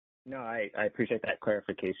 No, I appreciate that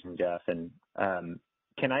clarification, Jeff. And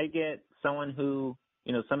can I get someone who,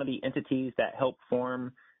 some of the entities that help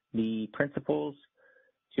form the principles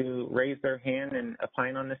to raise their hand and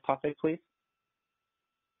opine on this topic, please?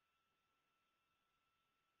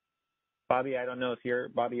 Bobby, I don't know if you're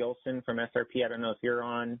Bobby Olson from SRP. I don't know if you're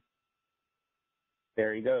on.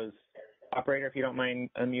 There he goes. Operator, if you don't mind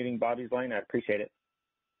unmuting Bobby's line, I'd appreciate it.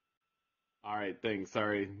 All right, thanks.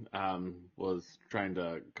 Sorry, was trying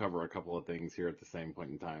to cover a couple of things here at the same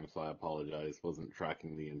point in time, so I apologize. Wasn't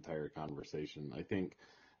tracking the entire conversation. I think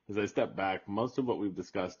as I step back, most of what we've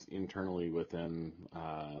discussed internally within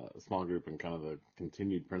a small group and kind of the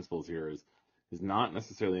continued principles here is not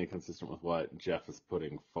necessarily inconsistent with what Jeff is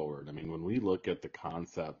putting forward. I mean, when we look at the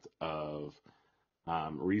concept of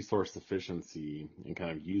resource efficiency and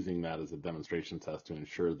kind of using that as a demonstration test to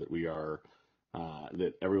ensure that we are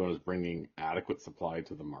that everyone is bringing adequate supply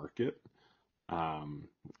to the market,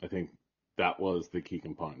 I think that was the key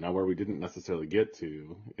component. Now, where we didn't necessarily get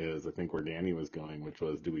to is, I think, where Danny was going, which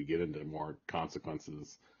was, do we get into more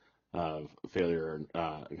consequences of failure?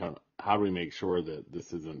 How do we make sure that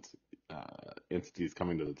this isn't entities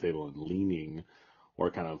coming to the table and leaning or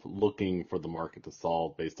kind of looking for the market to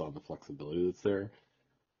solve based on the flexibility that's there?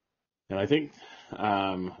 And I think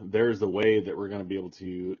there's a way that we're going to be able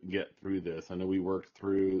to get through this. I know we worked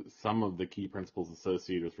through some of the key principles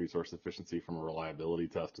associated with resource efficiency from a reliability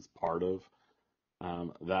test as part of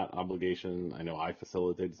that obligation. I know I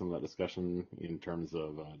facilitated some of that discussion in terms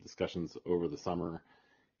of discussions over the summer,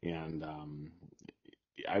 and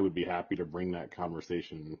I would be happy to bring that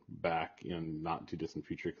conversation back in not too distant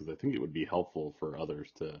future, because I think it would be helpful for others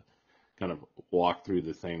to kind of walk through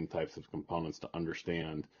the same types of components to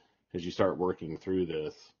understand, as you start working through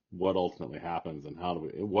this, what ultimately happens and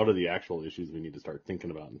what are the actual issues we need to start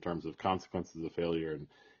thinking about in terms of consequences of failure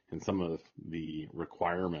and some of the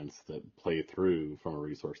requirements that play through from a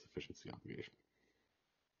resource efficiency obligation.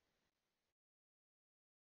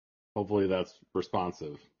 Hopefully that's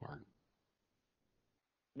responsive, Mark.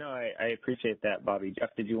 No, I appreciate that, Bobby.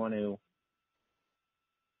 Jeff, did you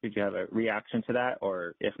have a reaction to that?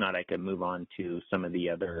 Or if not, I could move on to some of the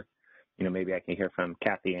other maybe I can hear from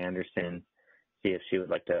Kathy Anderson, see if she would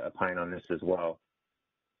like to opine on this as well.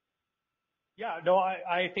 Yeah, no,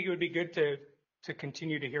 I think it would be good to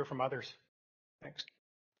continue to hear from others. Thanks.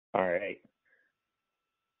 All right.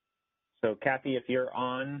 So Kathy, if you're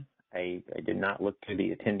on, I did not look through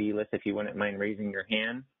the attendee list. If you wouldn't mind raising your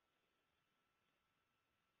hand,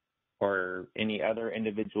 or any other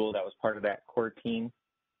individual that was part of that core team.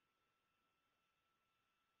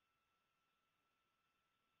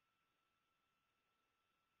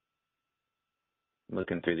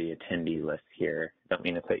 Looking through the attendee list here. Don't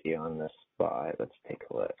mean to put you on the spot. Let's take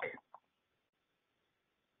a look.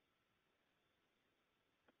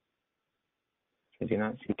 I do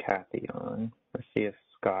not see Kathy on. Let's see if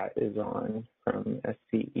Scott is on from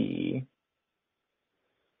SCE.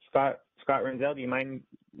 Scott Renzel, do you mind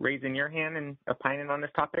raising your hand and opining on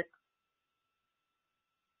this topic?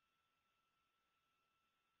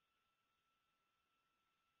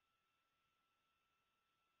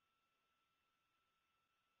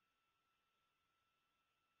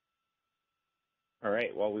 All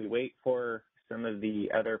right, while we wait for some of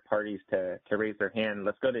the other parties to raise their hand,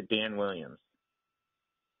 let's go to Dan Williams.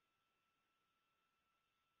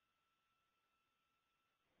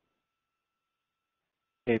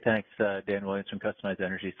 Hey, thanks. Dan Williams from Customized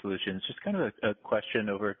Energy Solutions. Just kind of a question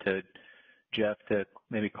over to Jeff to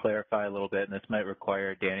maybe clarify a little bit, and this might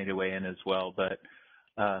require Danny to weigh in as well. But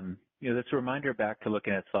this reminder back to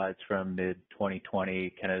looking at slides from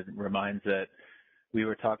mid-2020 kind of reminds that we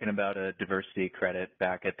were talking about a diversity credit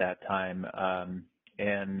back at that time.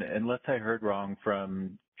 And unless I heard wrong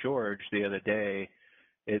from George the other day,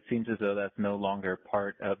 it seems as though that's no longer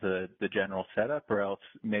part of the general setup, or else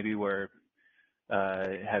maybe we're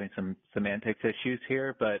having some semantics issues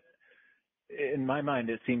here. But in my mind,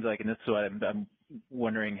 it seems like, and this is what I'm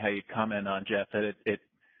wondering how you comment on, Jeff, that it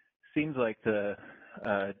seems like the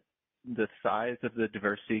size of the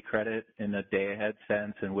diversity credit in a day-ahead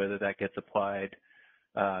sense, and whether that gets applied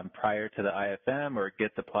prior to the IFM or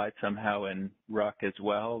gets applied somehow in RUC as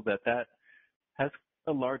well, that has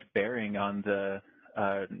a large bearing on the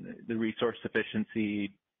resource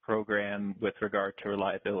sufficiency program with regard to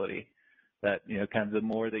reliability. That, kind of the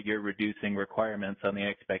more that you're reducing requirements on the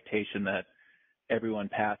expectation that everyone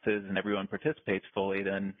passes and everyone participates fully,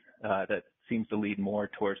 then that seems to lead more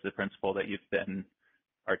towards the principle that you've been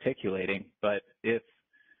articulating. But if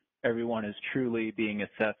everyone is truly being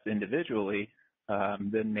assessed individually,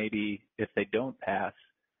 then maybe if they don't pass,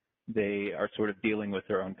 they are sort of dealing with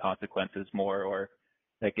their own consequences more, or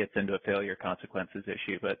that gets into a failure consequences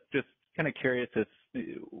issue. But just kind of curious if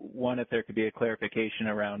there could be a clarification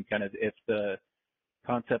around kind of if the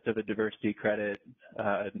concept of a diversity credit,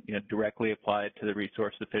 directly applied to the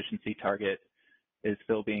resource efficiency target is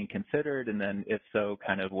still being considered, and then if so,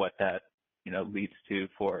 kind of what that, leads to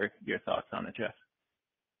for your thoughts on it, Jeff.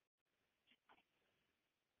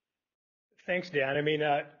 Thanks, Dan. I mean,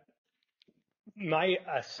 my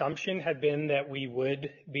assumption had been that we would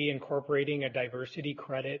be incorporating a diversity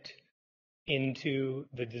credit into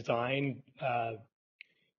the design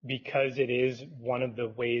because it is one of the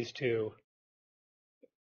ways to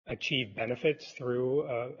achieve benefits through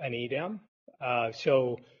an EDAM.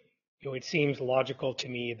 So it seems logical to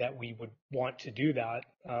me that we would want to do that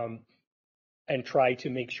and try to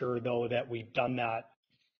make sure, though, that we've done that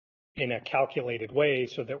in a calculated way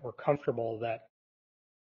so that we're comfortable that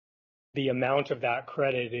the amount of that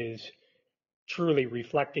credit is truly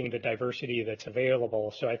reflecting the diversity that's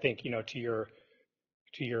available. So I think, to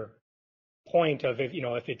your point of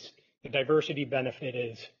if it's the diversity benefit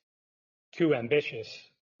is too ambitious,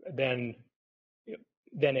 then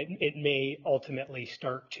it may ultimately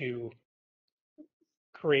start to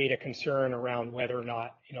create a concern around whether or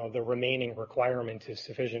not the remaining requirement is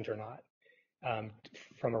sufficient or not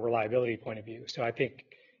from a reliability point of view. So I think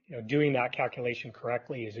doing that calculation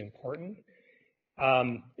correctly is important.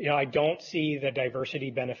 I don't see the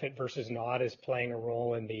diversity benefit versus not as playing a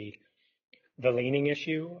role in the leaning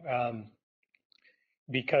issue.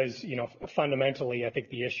 Because, fundamentally, I think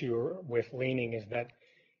the issue with leaning is that,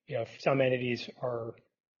 if some entities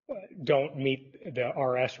don't meet the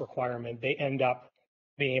RS requirement, they end up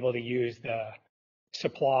being able to use the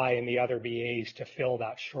supply and the other BAs to fill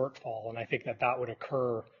that shortfall. And I think that would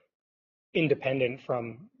occur independent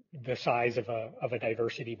from the size of a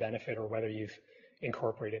diversity benefit or whether you've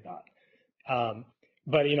incorporated that.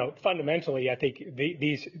 But, fundamentally, I think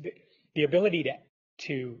the ability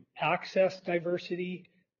to access diversity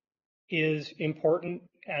is important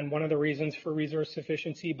and one of the reasons for resource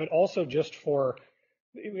sufficiency, but also just for,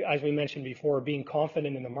 as we mentioned before, being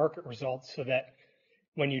confident in the market results so that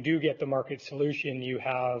when you do get the market solution, you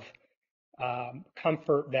have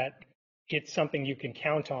comfort that it's something you can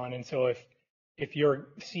count on. And so if you're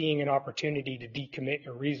seeing an opportunity to decommit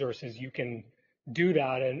your resources, you can do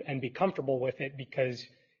that and be comfortable with it because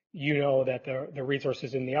you know that the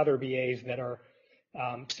resources in the other BAs that are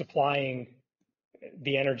supplying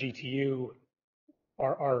the energy to you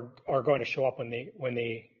are going to show up when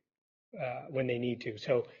they need to.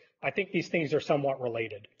 So I think these things are somewhat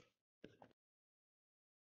related.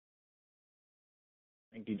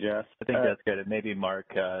 Thank you, Jeff. I think that's good. And maybe Mark,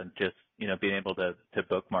 just being able to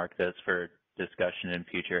bookmark this for discussion in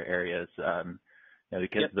future areas,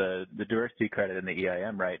 because the diversity credit in the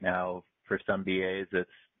EIM right now for some BAs it's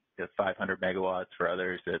 500 megawatts, for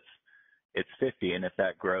others it's 50, and if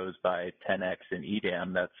that grows by 10x in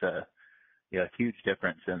EDAM, that's a huge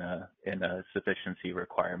difference in a sufficiency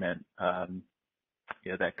requirement.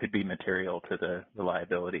 That could be material to the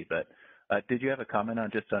reliability. But did you have a comment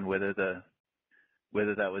on whether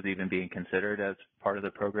that was even being considered as part of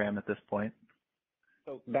the program at this point?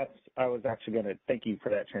 So I was actually going to thank you for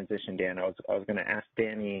that transition, Dan. I was going to ask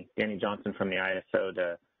Danny Johnson from the ISO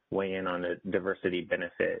to weigh in on the diversity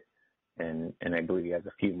benefit, and I believe he has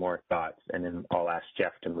a few more thoughts, and then I'll ask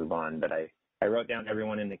Jeff to move on. But I wrote down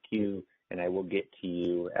everyone in the queue, and I will get to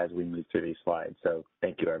you as we move through these slides. So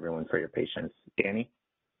thank you, everyone, for your patience. Danny?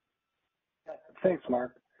 Thanks,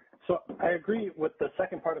 Mark. So I agree with the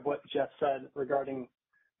second part of what Jeff said regarding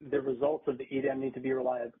the results of the EDAM need to be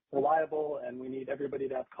reliable, and we need everybody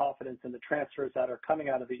to have confidence in the transfers that are coming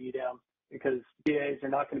out of the EDAM, because BAs are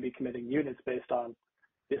not going to be committing units based on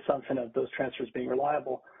the assumption of those transfers being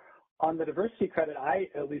reliable. On the diversity credit, I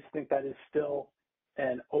at least think that is still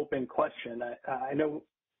an open question. I know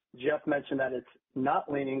Jeff mentioned that it's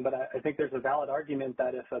not leaning, but I think there's a valid argument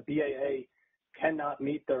that if a BAA cannot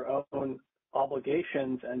meet their own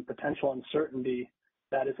obligations and potential uncertainty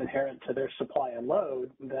that is inherent to their supply and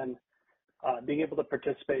load, then being able to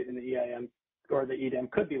participate in the EIM or the EDAM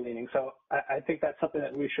could be leaning. So I think that's something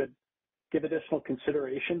that we should give additional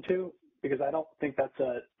consideration to, because I don't think that's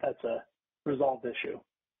a resolved issue.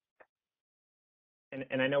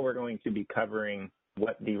 And I know we're going to be covering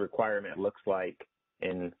what the requirement looks like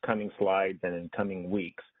in coming slides and in coming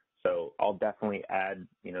weeks. So I'll definitely add,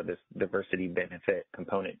 this diversity benefit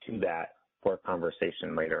component to that for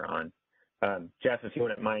conversation later on. Jeff, if you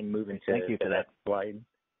wouldn't mind moving to the next slide,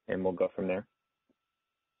 and we'll go from there.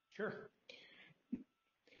 Sure.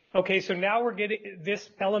 Okay, so now we're getting this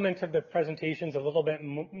element of the presentation is a little bit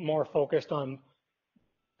more focused on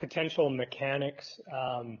potential mechanics,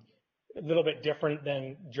 a little bit different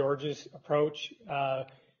than George's approach.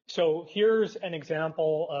 So here's an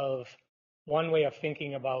example of one way of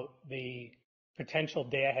thinking about the potential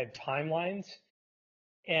day-ahead timelines.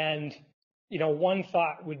 And one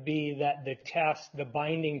thought would be that the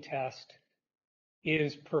binding test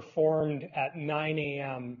is performed at 9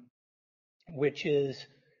 a.m., which is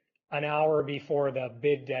an hour before the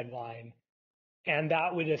bid deadline. And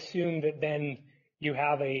that would assume that then you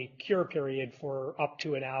have a cure period for up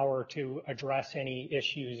to an hour to address any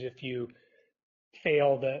issues. If you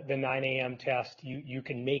fail the 9 a.m. test, you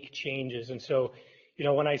can make changes. And so,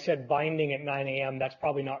 when I said binding at 9 a.m., that's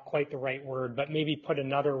probably not quite the right word, but maybe put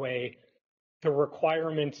another way, the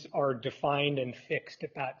requirements are defined and fixed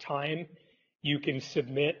at that time. You can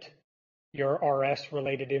submit your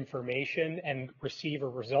RS-related information and receive a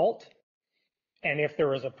result. And if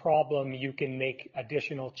there is a problem, you can make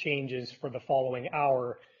additional changes for the following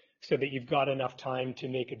hour so that you've got enough time to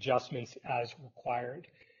make adjustments as required.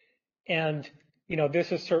 And,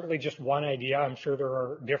 this is certainly just one idea. I'm sure there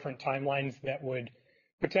are different timelines that would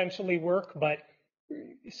potentially work, but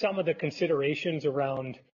some of the considerations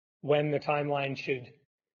around when the timeline should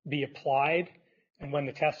be applied and when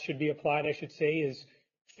the test should be applied, I should say, is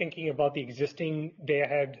thinking about the existing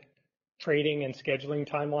day-ahead trading and scheduling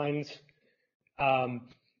timelines,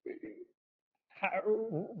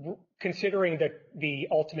 considering the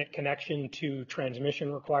ultimate connection to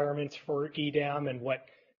transmission requirements for EDAM and what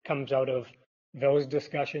comes out of those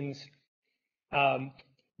discussions,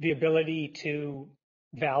 the ability to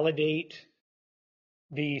validate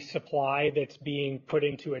the supply that's being put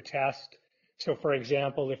into a test. So for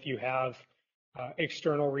example, if you have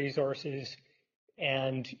external resources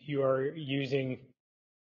and you're using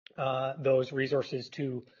those resources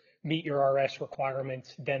to meet your RS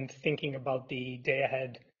requirements, then thinking about the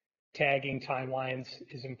day-ahead tagging timelines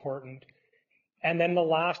is important. And then the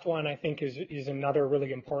last one, I think, is another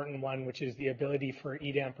really important one, which is the ability for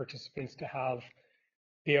EDAM participants to have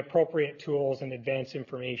the appropriate tools and advanced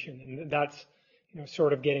information. And that's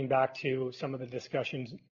sort of getting back to some of the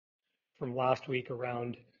discussions from last week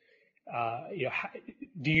around,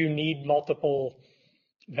 do you need multiple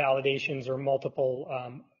validations or multiple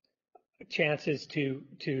chances to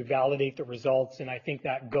validate the results, and I think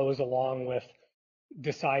that goes along with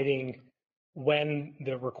deciding when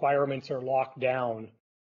the requirements are locked down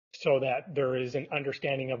so that there is an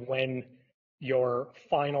understanding of when your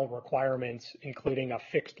final requirements, including a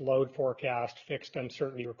fixed load forecast, fixed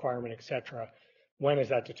uncertainty requirement, et cetera, when is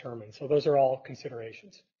that determined? So those are all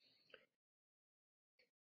considerations.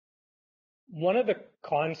 One of the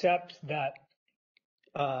concepts that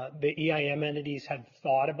the EIM entities had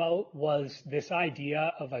thought about was this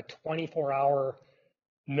idea of a 24-hour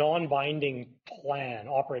non-binding plan,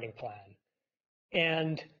 operating plan.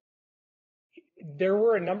 And there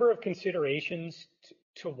were a number of considerations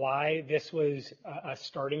to why this was a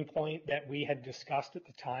starting point that we had discussed at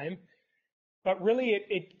the time. But really,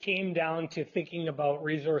 it came down to thinking about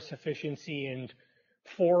resource efficiency in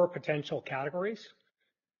 4 potential categories.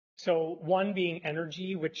 So one being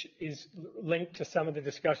energy, which is linked to some of the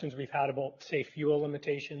discussions we've had about, say, fuel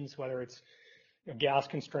limitations, whether it's gas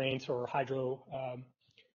constraints or hydro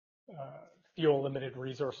fuel limited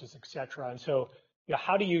resources, et cetera. And so,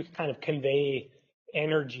 how do you kind of convey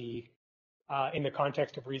energy in the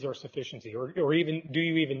context of resource efficiency, or even do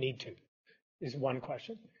you even need to, is one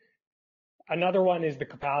question. Another one is the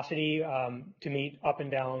capacity to meet up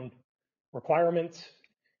and down requirements.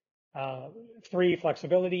 3,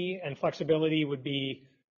 flexibility, and flexibility would be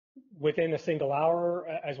within a single hour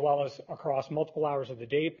as well as across multiple hours of the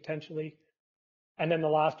day potentially. And then the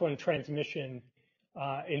last one, transmission,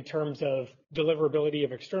 in terms of deliverability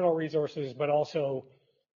of external resources, but also,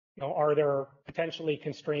 are there potentially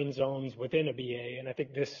constrained zones within a BA? And I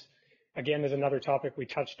think this, again, is another topic we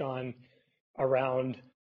touched on around,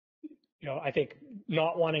 I think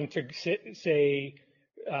not wanting to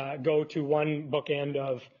go to one bookend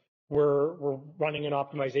of we're running an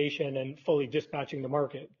optimization and fully dispatching the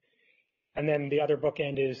market. And then the other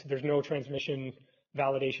bookend is there's no transmission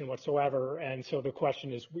validation whatsoever. And so the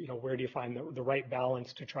question is, where do you find the right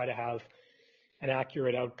balance to try to have an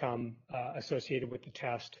accurate outcome associated with the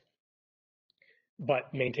test,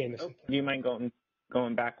 but maintain the system? Do you mind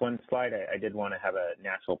going back one slide? I did want to have a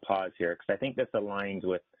natural pause here because I think this aligns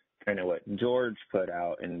with kind of what George put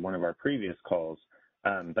out in one of our previous calls.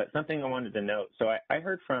 But something I wanted to note. So I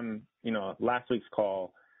heard from, last week's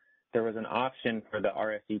call, there was an option for the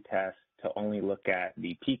RSE test to only look at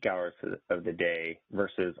the peak hours of the day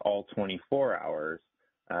versus all 24 hours,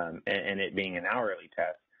 and it being an hourly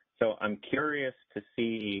test. So I'm curious to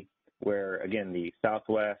see where, again, the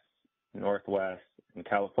Southwest, Northwest, and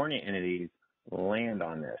California entities land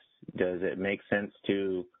on this. Does it make sense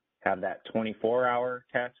to have that 24-hour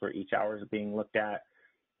test where each hour is being looked at,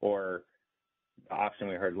 or the option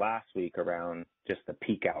we heard last week around just the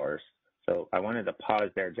peak hours? So I wanted to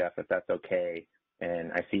pause there, Jeff, if that's okay.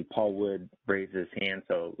 And I see Paul Wood raise his hand,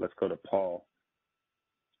 so let's go to Paul.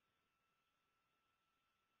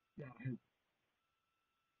 Yeah.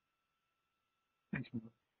 Thanks,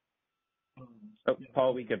 Mark. Yeah.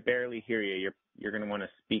 Paul, we could barely hear you. You're going to want to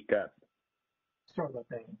speak up. Sorry about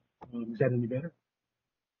that. Is that any better?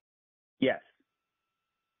 Yes.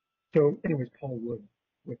 So, anyways, Paul Wood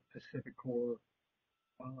with Pacific Core.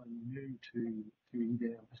 New to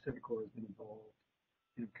EDAM. Pacific Core has been involved,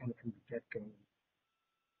 kind of from the get-go.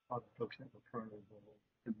 A lot of folks that were prior involved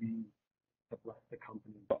to me have left the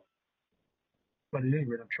company. But at any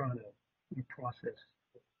rate, I'm trying to process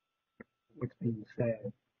what's being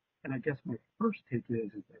said. And I guess my first take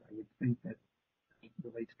is that I would think that it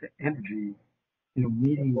relates to energy.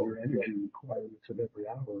 Meeting your energy requirements of every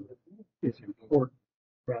hour is important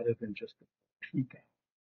rather than just the peak hour.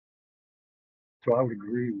 So I would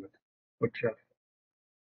agree with what Jeff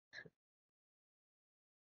said.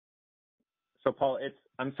 So Paul,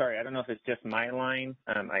 I'm sorry, I don't know if it's just my line.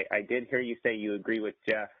 I did hear you say you agree with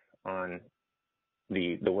Jeff on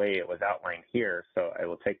the way it was outlined here. So I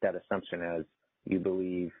will take that assumption as you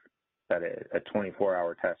believe that a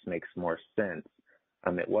 24-hour test makes more sense.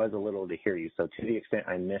 It was a little to hear you. So to the extent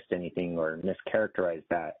I missed anything or mischaracterized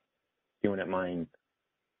that, if you wouldn't mind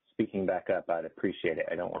speaking back up, I'd appreciate it.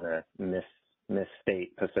 I don't want to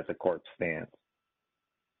misstate Pacific Corp's stance.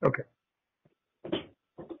 Okay.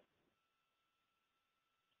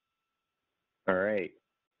 All right.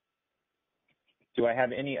 Do I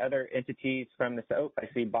have any other entities from this? Oh, I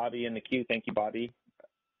see Bobby in the queue. Thank you, Bobby.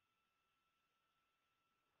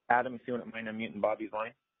 Adam, if you wouldn't mind unmuting Bobby's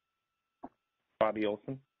line. Bobby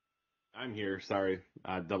Olson. I'm here. Sorry,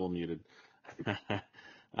 double muted.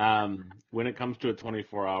 When it comes to a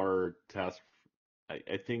 24-hour test,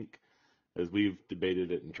 I think as we've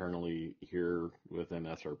debated it internally here within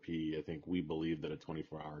SRP, I think we believe that a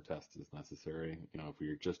 24-hour test is necessary. If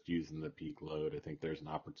we're just using the peak load, I think there's an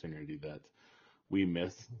opportunity that we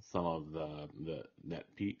miss some of the net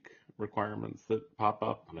peak requirements that pop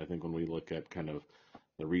up. And I think when we look at kind of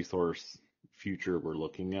the resource future we're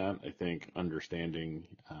looking at, I think understanding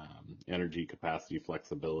energy capacity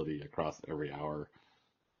flexibility across every hour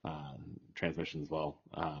transmission as well,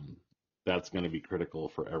 that's going to be critical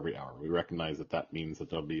for every hour. We recognize that that means that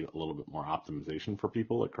there'll be a little bit more optimization for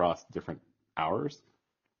people across different hours,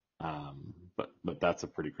 but that's a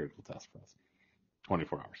pretty critical task for us.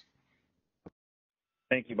 24 hours.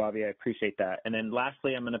 Thank you, Bobby. I appreciate that. And then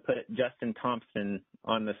lastly, I'm going to put Justin Thompson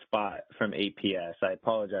on the spot from APS. I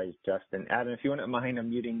apologize, Justin. Adam, if you wouldn't mind, I'm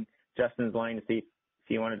muting Justin's line to see if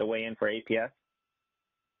he wanted to weigh in for APS.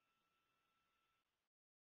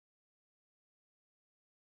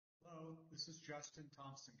 Hello, this is Justin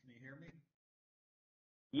Thompson. Can you hear me?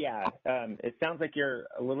 Yeah, it sounds like you're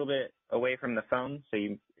a little bit away from the phone, so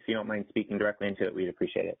if you don't mind speaking directly into it, we'd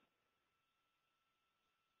appreciate it.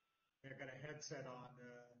 I got a headset on.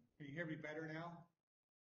 Can you hear me better now?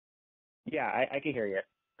 Yeah, I can hear you.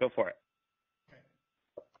 Go for it. Okay.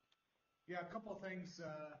 Yeah, a couple of things.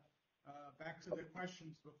 Back to the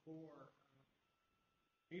questions before.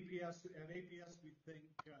 At APS, we think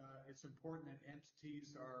it's important that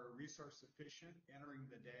entities are resource efficient entering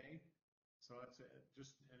the day. So that's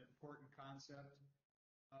just an important concept.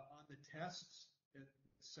 On the tests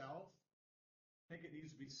itself, I think it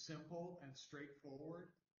needs to be simple and straightforward.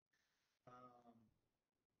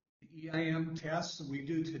 The EIM tests we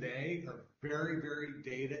do today are very, very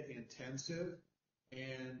data intensive,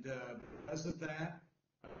 and because of that,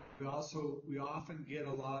 we often get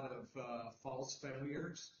a lot of false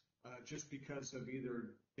failures just because of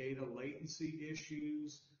either data latency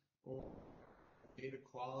issues or data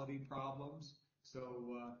quality problems.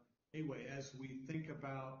 So anyway, as we think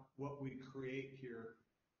about what we create here,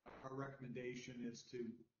 our recommendation is to,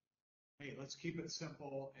 hey, let's keep it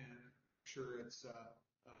simple and make sure it's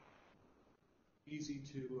easy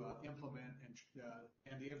to implement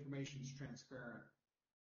and the information is transparent.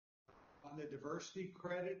 On the diversity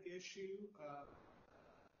credit issue,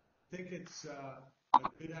 I think it's a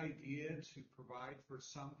good idea to provide for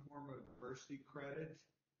some form of diversity credit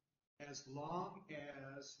as long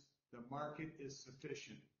as the market is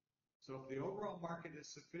sufficient. So if the overall market is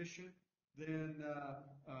sufficient, then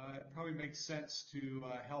it probably makes sense to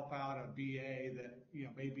help out a BA that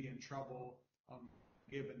may be in trouble on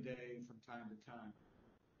a given day from time to time.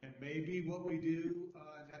 And maybe what we do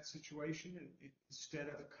in that situation, instead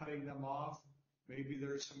of cutting them off, maybe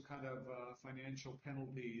there's some kind of financial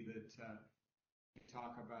penalty that we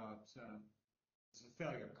talk about as a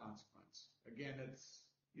failure consequence. Again, it's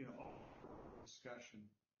all discussion.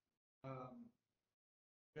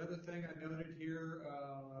 The other thing I noted here,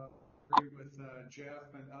 agree with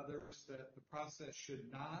Jeff and others, that the process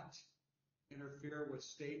should not interfere with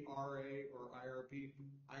state RA or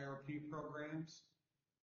IRP programs.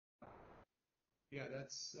 Yeah,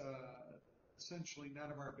 that's essentially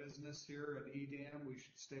none of our business here at EDAM. We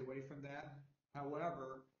should stay away from that.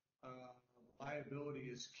 However, liability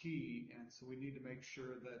is key, and so we need to make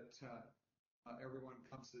sure that everyone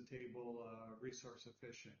comes to the table resource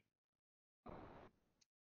efficient.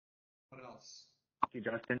 What else? Thank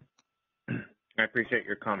you, Justin. I appreciate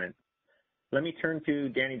your comments. Let me turn to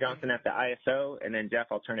Danny Johnson at the ISO, and then Jeff,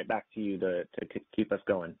 I'll turn it back to you to keep us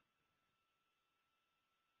going.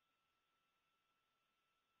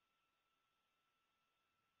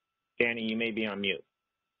 Danny, you may be on mute.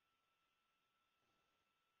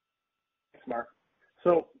 Thanks, Mark.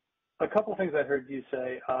 So a couple things I heard you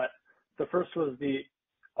say. The first was the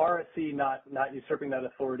RSC not usurping that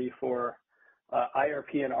authority for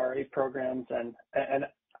IRP and RA programs, and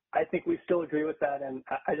I think we still agree with that. And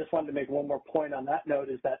I just wanted to make one more point on that note,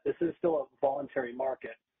 is that this is still a voluntary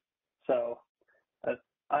market. So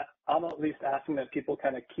I'm at least asking that people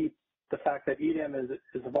kind of keep the fact that EDAM is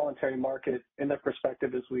a voluntary market in their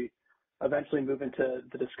perspective as we eventually move into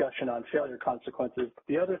the discussion on failure consequences.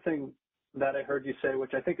 The other thing that I heard you say,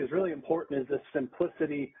 which I think is really important, is this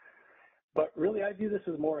simplicity. But really, I view this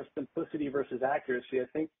as more of simplicity versus accuracy. I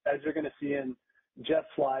think as you're going to see in Jeff's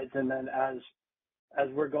slides, and then as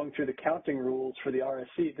we're going through the counting rules for the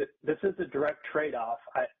RSC, that this is a direct trade-off.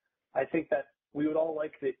 I think that we would all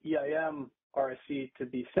like the EIM RSC to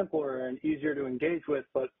be simpler and easier to engage with,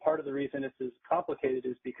 but part of the reason it's as complicated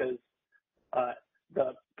is because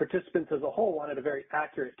the participants as a whole wanted a very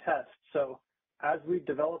accurate test. So as we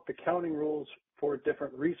develop the counting rules for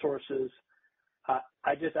different resources,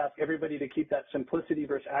 I just ask everybody to keep that simplicity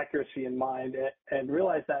versus accuracy in mind and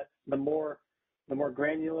realize that the more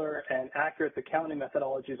granular and accurate the counting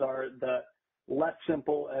methodologies are, the less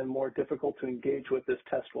simple and more difficult to engage with this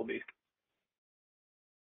test will be.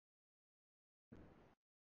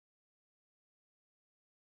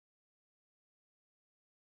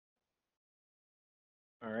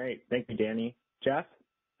 All right. Thank you, Danny. Jeff,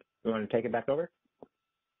 you want to take it back over?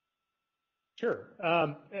 Sure.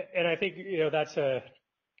 And I think, that's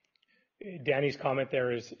Danny's comment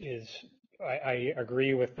there is I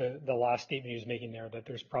agree with the last statement he was making there, that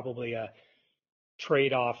there's probably a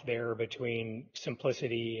trade-off there between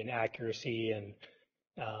simplicity and accuracy, and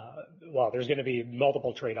there's going to be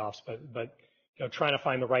multiple trade-offs, but trying to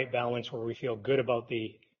find the right balance where we feel good about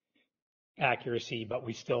the accuracy, but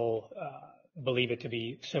we still believe it to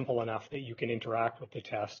be simple enough that you can interact with the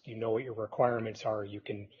test. You know what your requirements are. You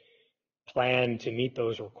can plan to meet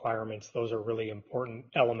those requirements. Those are really important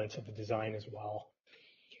elements of the design as well.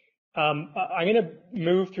 I'm going to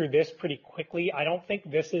move through this pretty quickly. I don't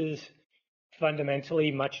think this is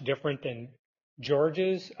fundamentally much different than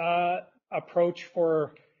George's approach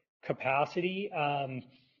for capacity,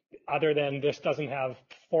 other than this doesn't have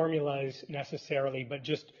formulas necessarily, but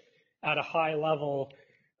just at a high level,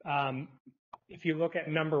 if you look at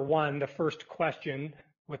number one, the first question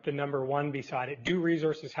with the number one beside it, do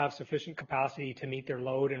resources have sufficient capacity to meet their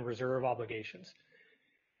load and reserve obligations?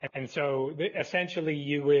 And so essentially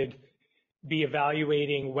you would be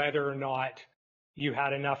evaluating whether or not you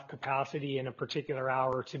had enough capacity in a particular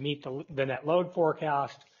hour to meet the net load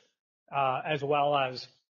forecast, as well as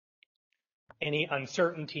any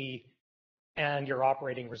uncertainty and your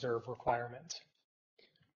operating reserve requirements.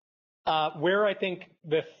 Where I think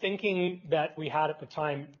the thinking that we had at the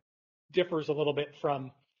time differs a little bit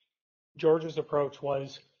from George's approach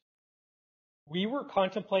was we were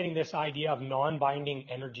contemplating this idea of non-binding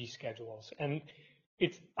energy schedules. And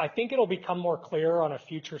I think it'll become more clear on a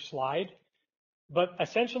future slide, but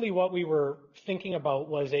essentially what we were thinking about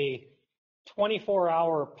was a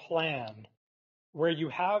 24-hour plan where you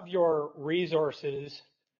have your resources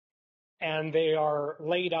and they are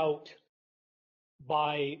laid out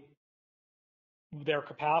by their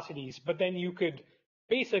capacities, but then you could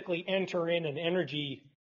basically enter in an energy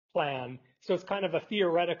plan. So it's kind of a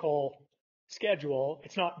theoretical schedule.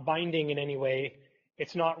 It's not binding in any way.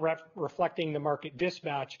 It's not reflecting the market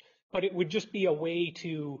dispatch, but it would just be a way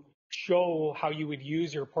to show how you would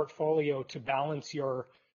use your portfolio to balance your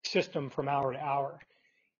system from hour to hour.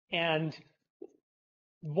 And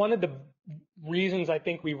one of the reasons I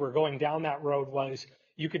think we were going down that road was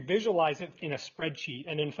you could visualize it in a spreadsheet.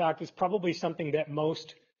 And in fact, it's probably something that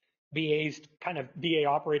most BA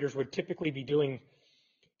operators would typically be doing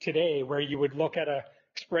today, where you would look at a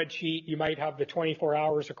spreadsheet, you might have the 24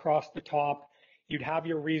 hours across the top, you'd have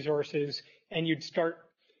your resources, and you'd start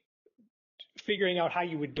figuring out how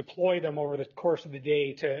you would deploy them over the course of the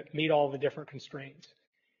day to meet all the different constraints.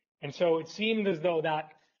 And so it seemed as though that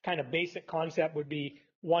kind of basic concept would be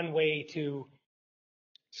one way to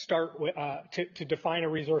start with, to define a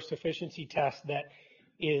resource sufficiency test that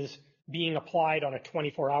is being applied on a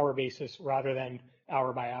 24-hour basis rather than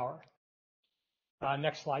hour by hour.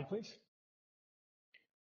 Next slide, please.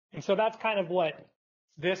 And so that's kind of what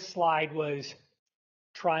this slide was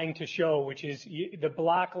trying to show, which is the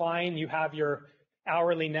black line, you have your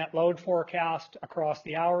hourly net load forecast across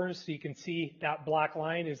the hours. So you can see that black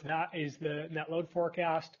line is the net load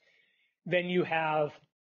forecast. Then you have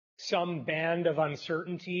some band of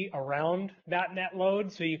uncertainty around that net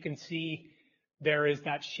load. So you can see there is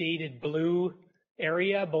that shaded blue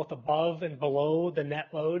area both above and below the net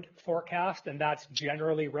load forecast, and that's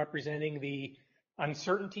generally representing the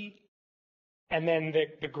uncertainty. And then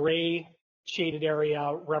the gray shaded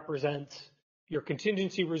area represents your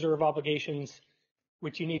contingency reserve obligations,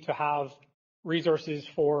 which you need to have resources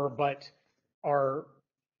for, but are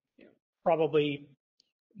probably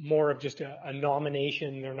more of just a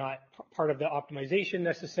nomination. They're not part of the optimization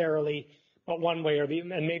necessarily, but one way or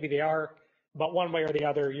and maybe they are, but one way or the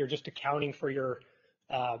other, you're just accounting for your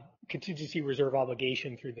contingency reserve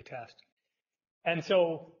obligation through the test. And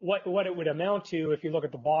so what it would amount to, if you look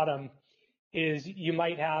at the bottom, is you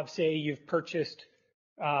might have, say, you've purchased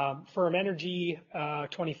firm energy,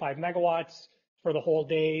 25 megawatts for the whole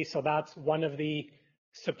day. So that's one of the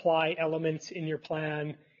supply elements in your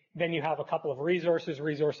plan. Then you have a couple of resources,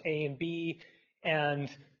 resource A and B, and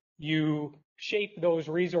you shape those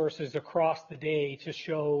resources across the day to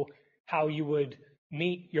show how you would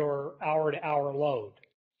meet your hour-to-hour load.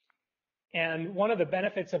 And one of the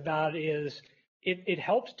benefits of that is it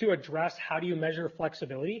helps to address how do you measure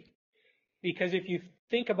flexibility. Because if you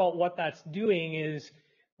think about what that's doing is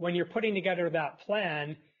when you're putting together that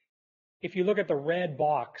plan, if you look at the red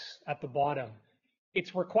box at the bottom,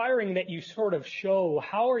 it's requiring that you sort of show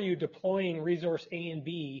how are you deploying resource A and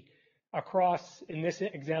B across, in this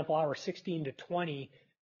example, hour 16 to 20,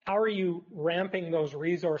 how are you ramping those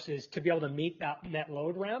resources to be able to meet that net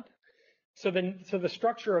load ramp? So the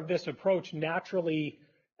structure of this approach naturally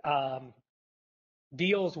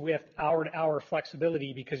deals with hour-to-hour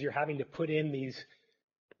flexibility because you're having to put in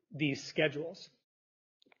these schedules.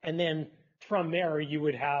 And then from there, you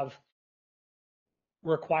would have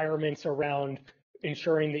requirements around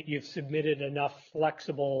ensuring that you've submitted enough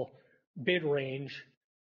flexible bid range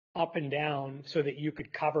up and down so that you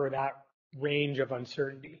could cover that range of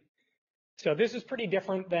uncertainty. So this is pretty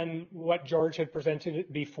different than what George had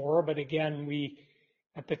presented before, but again, we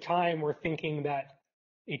at the time were thinking that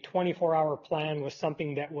a 24-hour plan was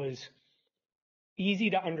something that was easy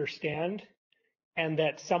to understand and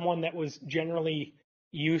that someone that was generally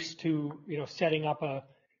used to, setting up a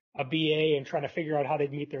BA and trying to figure out how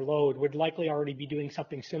they'd meet their load would likely already be doing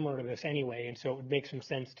something similar to this anyway. And so it would make some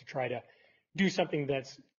sense to try to do something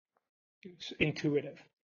that's intuitive.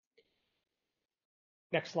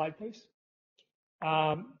 Next slide, please.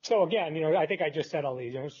 So again, I think I just said all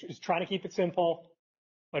these. It's trying to keep it simple,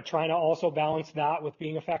 but trying to also balance that with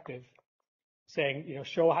being effective. Saying,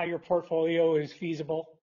 show how your portfolio is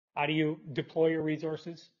feasible. How do you deploy your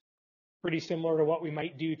resources? Pretty similar to what we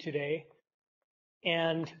might do today.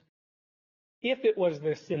 And if it was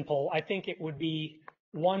this simple, I think it would be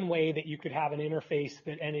one way that you could have an interface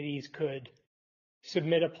that entities could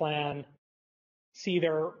submit a plan, see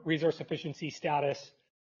their resource efficiency status,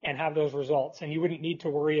 and have those results. And you wouldn't need to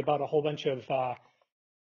worry about a whole bunch of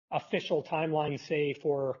official timelines, say,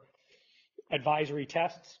 for advisory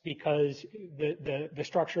tests, because the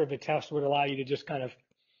structure of the test would allow you to just kind of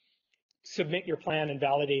submit your plan and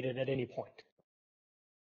validate it at any point.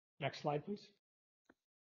 Next slide, please.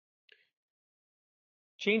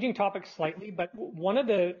 Changing topics slightly, but one of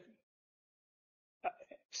the,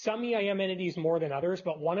 some EIM entities more than others,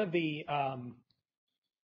 but one of the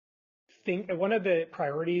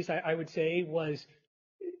priorities I would say was,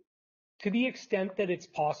 to the extent that it's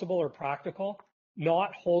possible or practical,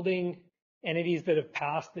 not holding entities that have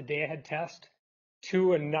passed the day-ahead test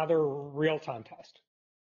to another real-time test.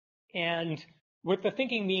 And with the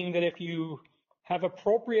thinking being that if you have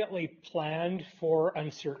appropriately planned for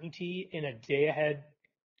uncertainty in a day-ahead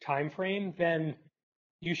time frame, then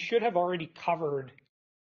you should have already covered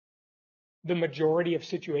the majority of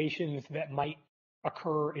situations that might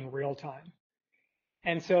occur in real time.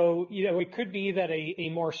 And so, it could be that a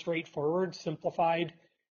more straightforward, simplified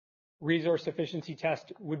resource efficiency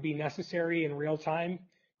test would be necessary in real time,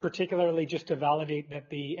 particularly just to validate that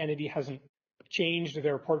the entity hasn't changed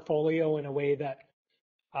their portfolio in a way that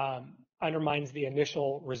undermines the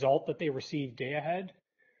initial result that they received day ahead.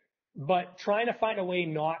 But trying to find a way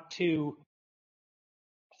not to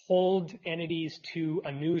hold entities to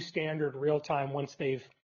a new standard real time once they've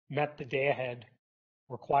met the day ahead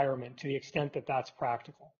requirement, to the extent that that's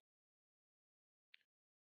practical.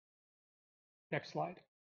 Next slide.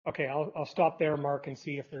 Okay, I'll stop there, Mark, and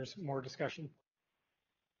see if there's more discussion.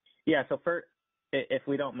 Yeah, so if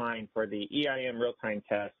we don't mind, for the EIM real-time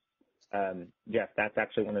test, Jeff, that's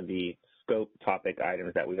actually one of the scope topic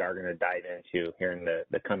items that we are going to dive into here in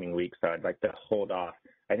the coming weeks, so I'd like to hold off.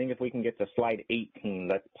 I think if we can get to slide 18,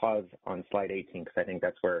 let's pause on slide 18, because I think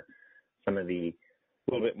that's where some of the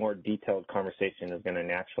little bit more detailed conversation is going to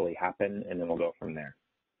naturally happen, and then we'll go from there.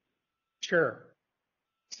 Sure.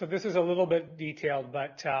 So this is a little bit detailed,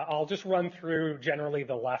 but I'll just run through generally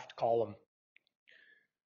the left column,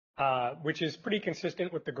 which is pretty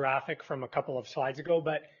consistent with the graphic from a couple of slides ago,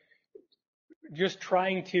 but just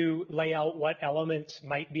trying to lay out what elements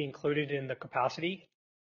might be included in the capacity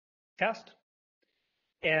test.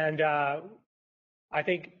 And I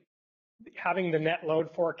think having the net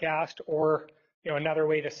load forecast, or another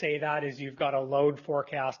way to say that is you've got a load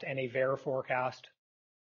forecast and a VAR forecast.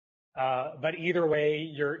 But either way,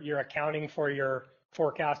 you're accounting for your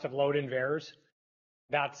forecast of load and VARs.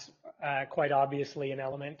 That's quite obviously an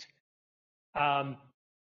element.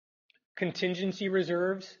 Contingency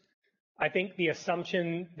reserves. I think the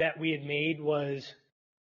assumption that we had made was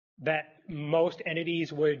that most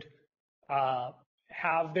entities would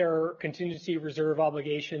have their contingency reserve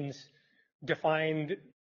obligations defined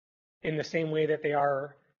in the same way that they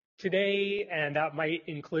are today, and that might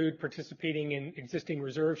include participating in existing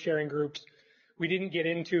reserve sharing groups. We didn't get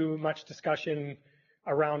into much discussion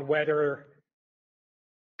around whether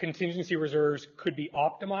contingency reserves could be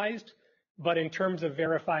optimized, but in terms of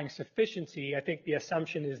verifying sufficiency, I think the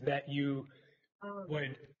assumption is that you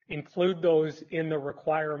would include those in the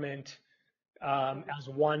requirement as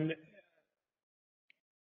one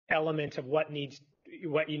element of what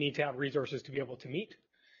you need to have resources to be able to meet.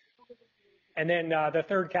 And then the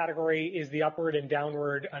third category is the upward and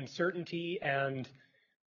downward uncertainty and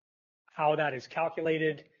how that is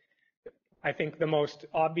calculated. I think the most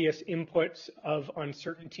obvious inputs of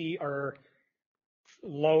uncertainty are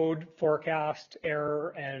load forecast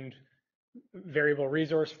error and variable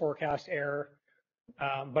resource forecast error,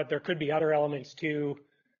 but there could be other elements too,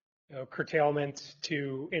 curtailments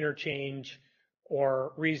to interchange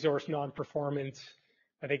or resource non-performance.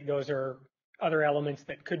 I think those are other elements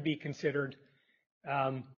that could be considered.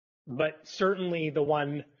 But certainly the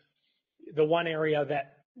one area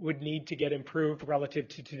that would need to get improved relative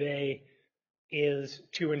to today is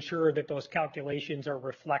to ensure that those calculations are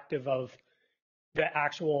reflective of the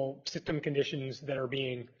actual system conditions that are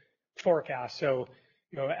being forecast. So,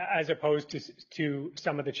 as opposed to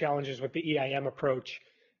some of the challenges with the EIM approach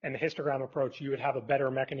and the histogram approach, you would have a better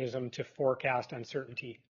mechanism to forecast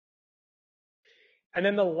uncertainty. And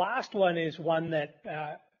then the last one is one that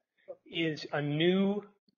is a new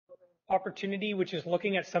opportunity, which is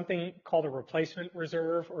looking at something called a replacement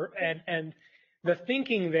reserve. And the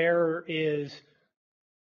thinking there is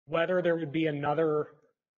whether there would be another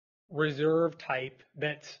reserve type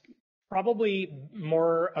that's probably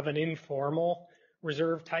more of an informal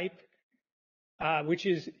reserve type, which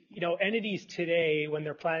is, entities today, when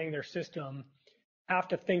they're planning their system, have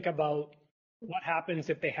to think about what happens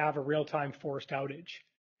if they have a real-time forced outage.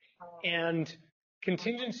 And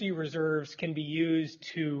contingency reserves can be used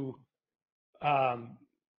to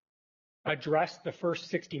address the first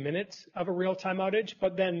 60 minutes of a real-time outage,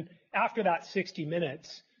 but then after that 60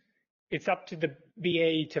 minutes, it's up to the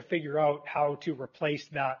BA to figure out how to replace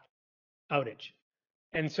that outage.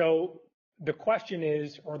 And so the question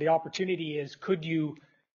is, or the opportunity is, could you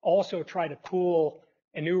also try to pool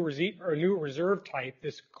a new reserve type,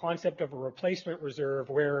 this concept of a replacement reserve,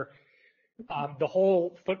 where the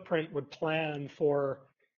whole footprint would plan for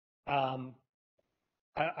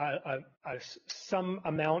some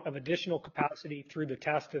amount of additional capacity through the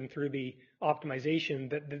test and through the optimization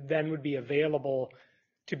that then would be available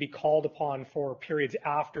to be called upon for periods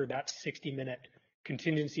after that 60-minute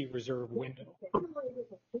contingency reserve window.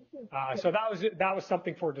 So that was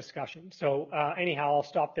something for discussion. So anyhow, I'll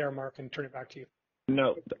stop there, Mark, and turn it back to you.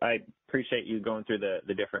 No, I appreciate you going through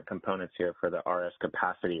the different components here for the RS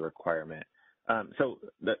capacity requirement.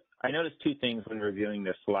 I noticed two things when reviewing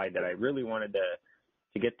this slide that I really wanted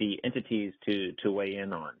to get the entities to weigh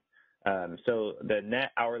in on. So the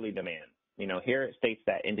net hourly demand, here it states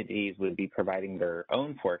that entities would be providing their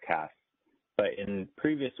own forecasts, but in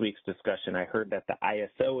previous week's discussion, I heard that the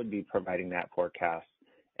ISO would be providing that forecast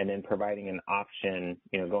and then providing an option,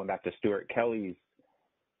 going back to Stuart Kelly's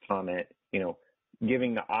comment,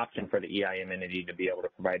 giving the option for the EIM entity to be able to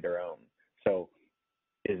provide their own. So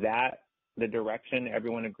is that the direction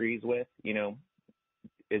everyone agrees with?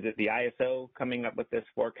 Is it the ISO coming up with this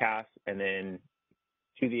forecast, and then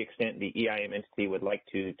to the extent the EIM entity would like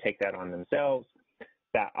to take that on themselves,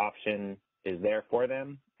 that option is there for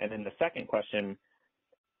them? And then the second question,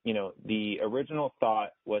 the original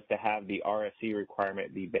thought was to have the RSC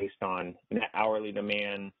requirement be based on net hourly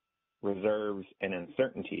demand, reserves, and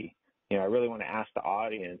uncertainty. I really want to ask the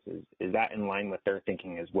audience, is that in line with their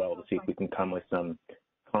thinking as well, to see if we can come with some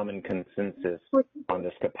common consensus on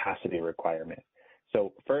this capacity requirement?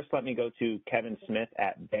 So first, let me go to Kevin Smith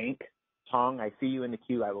at Bank. Tong, I see you in the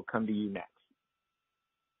queue. I will come to you next.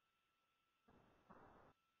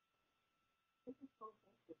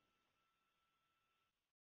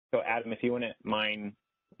 So Adam, if you wouldn't mind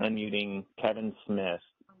unmuting Kevin Smith,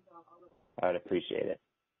 I would appreciate it.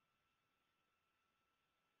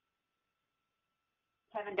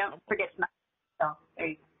 Kevin, don't forget to. Oh, there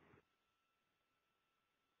you go.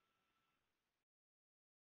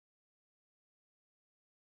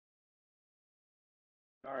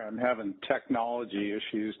 Sorry, I'm having technology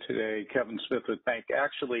issues today. Kevin Smith with Bank.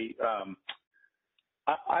 Actually,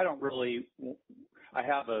 I don't really. I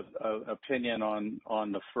have a opinion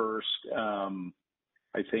on the first.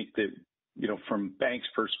 I think that from Bank's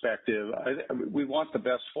perspective, we want the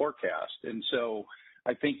best forecast, and so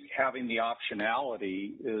I think having the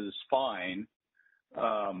optionality is fine.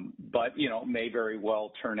 But may very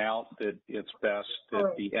well turn out that it's best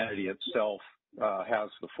that the entity itself has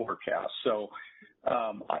the forecast. So,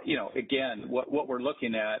 again, what we're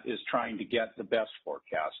looking at is trying to get the best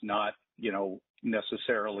forecast, not,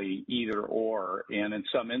 necessarily either or. And in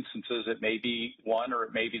some instances, it may be one or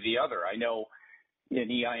it may be the other. I know in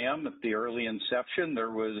EIM at the early inception, there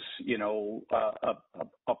was,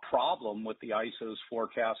 a problem with the ISO's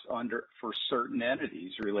forecast for certain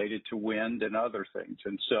entities related to wind and other things.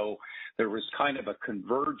 And so there was kind of a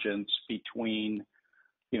convergence between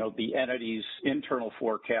the entity's internal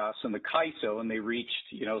forecasts and the CAISO, and they reached,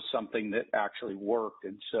 something that actually worked.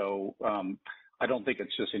 And so I don't think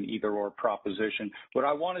it's just an either or proposition. What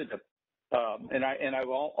I wanted to, and I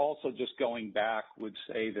will also just going back would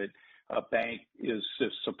say that a bank is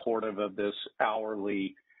supportive of this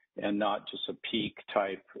hourly and not just a peak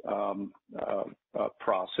type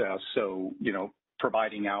process. So,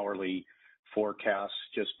 providing hourly forecasts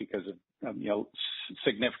just because of,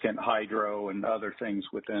 significant hydro and other things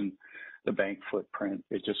within the bank footprint,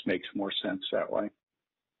 it just makes more sense that way.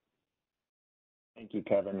 Thank you,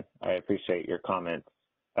 Kevin. I appreciate your comments.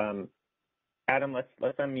 Adam,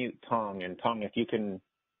 let's unmute Tong, and Tong, if you can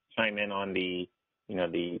chime in on the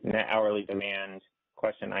net hourly demand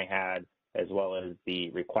question I had, as well as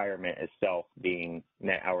the requirement itself being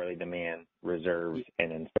net hourly demand, reserves,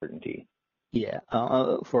 and uncertainty. Yeah,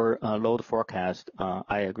 for load forecast,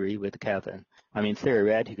 I agree with Kevin. I mean,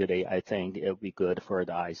 theoretically, I think it would be good for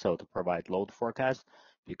the ISO to provide load forecast,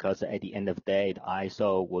 because at the end of the day, the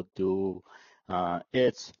ISO will do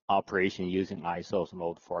its operation using ISO's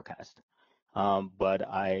load forecast. But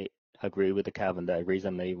I agree with Kevin that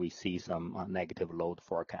recently we see some negative load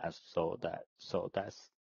forecast, so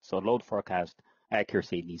load forecast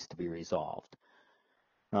accuracy needs to be resolved.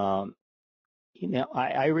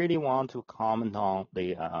 I really want to comment on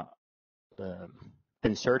the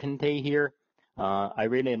uncertainty here. I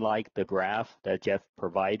really like the graph that Jeff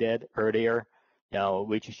provided earlier,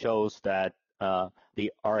 which shows that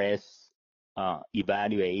the RS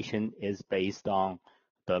evaluation is based on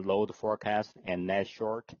the load forecast and net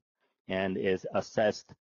short, and is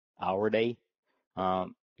assessed hourly.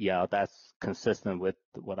 Yeah, that's consistent with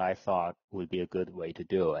what I thought would be a good way to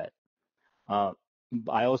do it.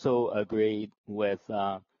 I also agree with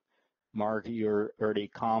Mark, your early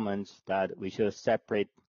comments that we should separate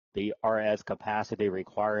the RS capacity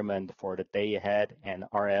requirement for the day ahead and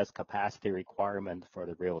RS capacity requirement for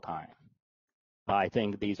the real time. I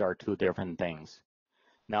think these are two different things.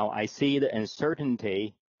 Now, I see the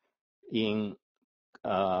uncertainty in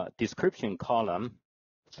description column,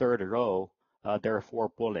 third row. There are 4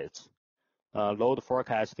 bullets. Load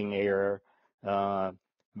forecasting error,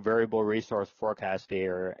 variable resource forecast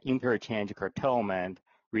error, interchange curtailment,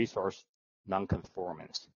 resource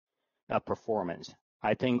non-conformance, performance.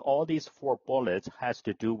 I think all these 4 bullets has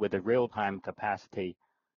to do with the real-time capacity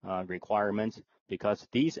requirements, because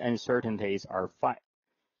these uncertainties are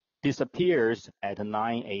disappears at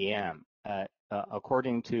 9 a.m.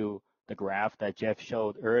 According to the graph that Jeff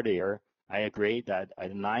showed earlier, I agree that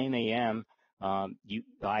at 9 a.m. The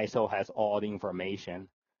ISO has all the information,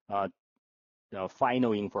 the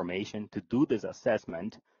final information to do this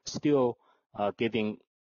assessment, still giving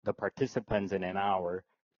the participants in an hour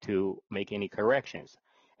to make any corrections.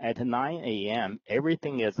 At 9 a.m.,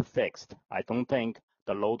 everything is fixed. I don't think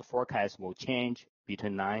the load forecast will change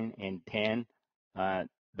between 9 and 10.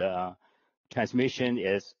 The transmission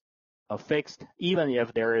is fixed, even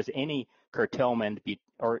if there is any curtailment,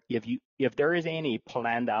 or if there is any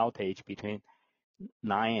planned outage between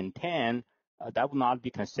 9 and 10, that will not be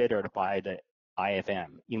considered by the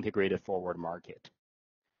IFM, integrated forward market.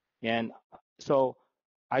 And so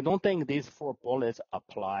I don't think these 4 bullets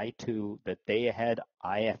apply to the day ahead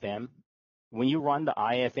IFM. When you run the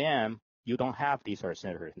IFM, you don't have these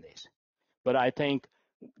uncertainties. But I think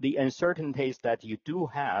the uncertainties that you do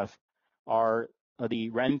have are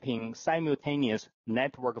the ramping simultaneous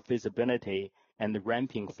network feasibility and the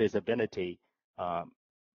ramping feasibility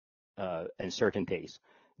uncertainties.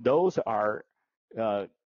 Those are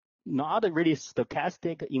not really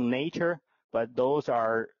stochastic in nature, but those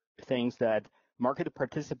are things that market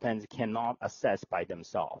participants cannot assess by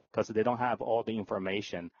themselves because they don't have all the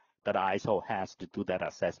information that ISO has to do that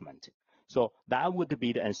assessment. So that would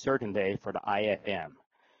be the uncertainty for the IFM.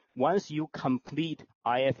 Once you complete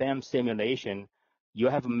IFM simulation, you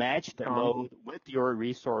have matched the load with your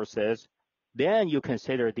resources, then you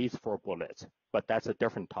consider these 4 bullets, but that's a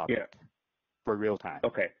different topic for real time.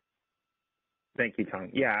 Okay. Thank you, Tong.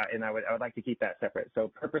 Yeah, and I would like to keep that separate. So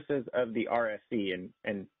purposes of the RSC,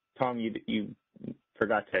 and Tong, you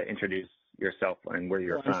forgot to introduce yourself and where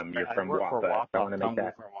you're from. You're from WAPA. I want to make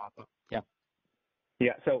that. Yeah.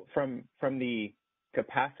 Yeah. So from the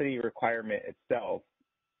capacity requirement itself,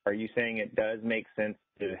 are you saying it does make sense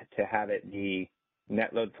to have it be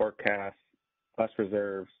net load forecast plus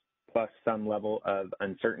reserves plus some level of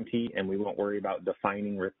uncertainty, and we won't worry about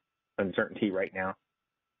defining uncertainty right now?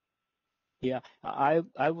 Yeah, I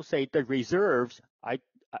would say the reserves.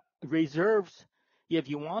 Reserves. If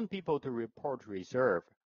you want people to report reserve,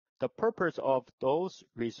 the purpose of those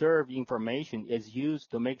reserve information is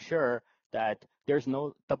used to make sure that there's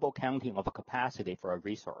no double counting of a capacity for a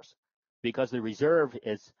resource, because the reserve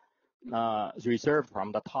is reserved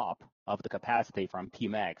from the top of the capacity from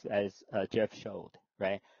Pmax, as Jeff showed,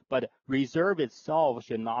 right? But reserve itself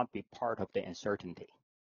should not be part of the uncertainty.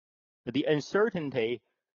 The uncertainty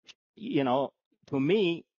to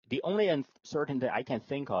me, the only uncertainty I can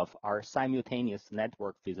think of are simultaneous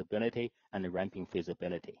network feasibility and ramping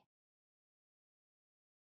feasibility.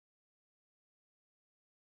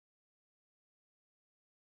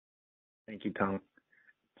 Thank you, Tom.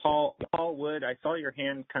 Paul Wood, I saw your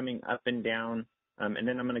hand coming up and down, and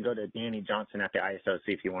then I'm going to go to Danny Johnson at the ISO,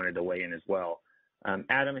 see if he wanted to weigh in as well.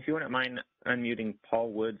 Adam, if you wouldn't mind unmuting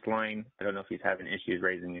Paul Wood's line. I don't know if he's having issues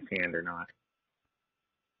raising his hand or not.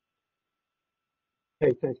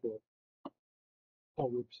 Hey, thanks, Will. Paul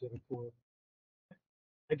Wood, Pacific Core.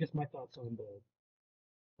 I guess my thoughts on the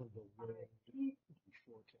wind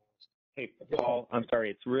forecast. Hey, Paul, I'm sorry,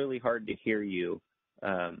 it's really hard to hear you.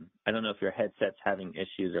 I don't know if your headset's having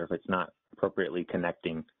issues or if it's not appropriately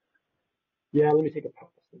connecting. Yeah, let me take a pause.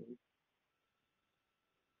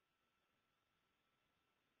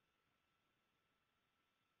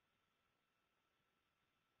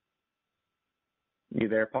 You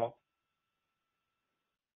there, Paul?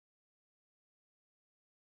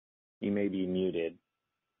 You may be muted.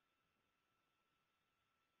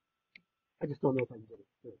 I just don't know if I can get it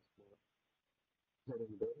fixed. Is that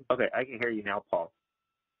any better? Okay, I can hear you now, Paul.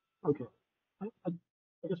 Okay. I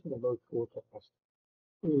guess for the load forecast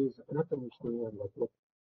is I have to understand like what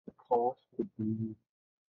the cost would be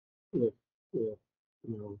if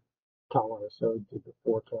Cal ISO did the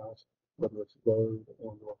forecast, whether it's load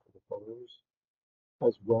and or for the voters,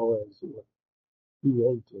 as well as if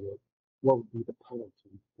VA did it, what would be the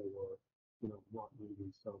penalty for not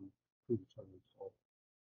meeting some predetermined goal?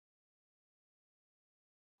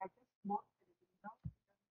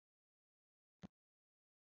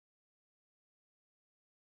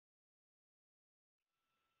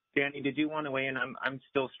 Danny, did you want to weigh in? I'm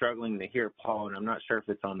still struggling to hear Paul, and I'm not sure if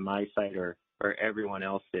it's on my side or everyone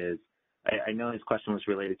else's. I know his question was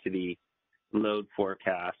related to the load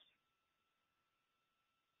forecast.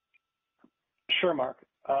 Sure, Mark.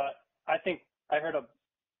 I think I heard a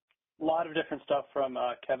lot of different stuff from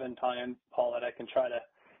Kevin, Tanya, and Paul that I can try to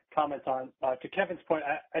comment on. To Kevin's point,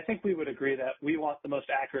 I think we would agree that we want the most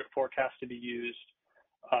accurate forecast to be used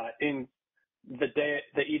in the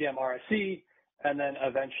EDAM RSC, and then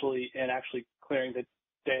eventually in actually clearing the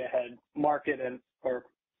day-ahead market or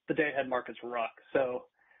the day-ahead market's RUC. So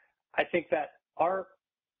I think that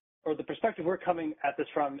the perspective we're coming at this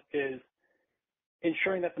from is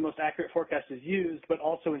ensuring that the most accurate forecast is used, but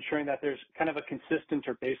also ensuring that there's kind of a consistent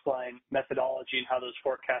or baseline methodology in how those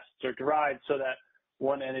forecasts are derived so that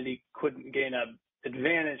one entity couldn't gain an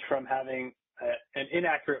advantage from having an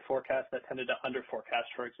inaccurate forecast that tended to under forecast,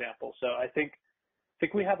 for example. So I think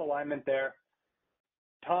we have alignment there.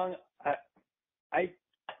 Tong, I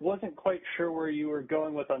wasn't quite sure where you were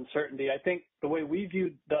going with uncertainty. I think the way we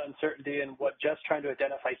viewed the uncertainty and what Jeff's trying to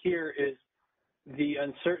identify here is the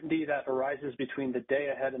uncertainty that arises between the day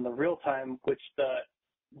ahead and the real time, which the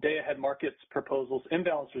day ahead markets proposals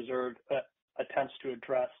imbalance reserve attempts to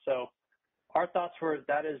address. So our thoughts were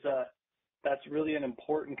that's really an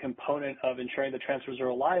important component of ensuring the transfers are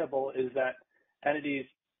reliable, is that entities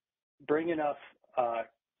bring enough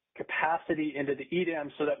capacity into the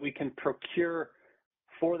EDAM so that we can procure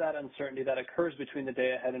for that uncertainty that occurs between the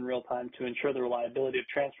day ahead and real time to ensure the reliability of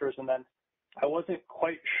transfers. And then I wasn't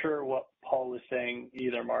quite sure what Paul was saying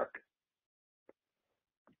either, Mark.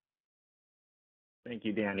 Thank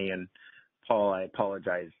you, Danny. And Paul, I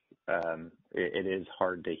apologize. It is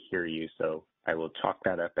hard to hear you, so I will chalk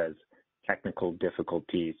that up as technical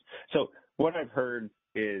difficulties. So what I've heard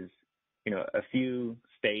is, a few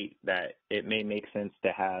state that it may make sense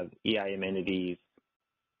to have EIM entities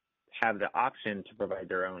have the option to provide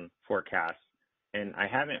their own forecasts. And I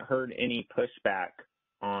haven't heard any pushback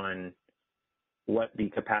on what the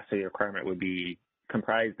capacity requirement would be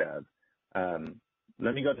comprised of.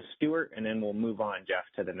 Let me go to Stuart, and then we'll move on, Jeff,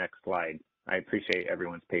 to the next slide. I appreciate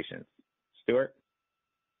everyone's patience. Stuart?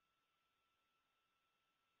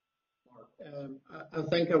 I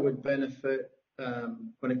think I would benefit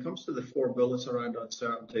when it comes to the 4 bullets around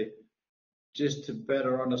uncertainty, just to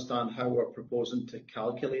better understand how we're proposing to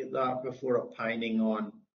calculate that before opining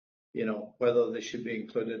on, whether they should be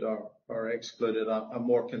included or excluded. I'm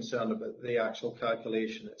more concerned about the actual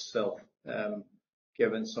calculation itself,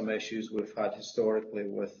 given some issues we've had historically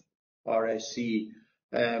with RSC.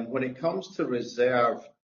 When it comes to reserve,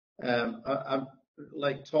 I'm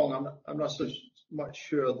like Tom, I'm not so much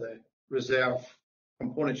sure the reserve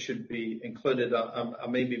component should be included. I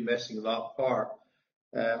may be missing that part,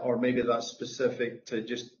 or maybe that's specific to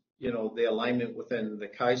just, the alignment within the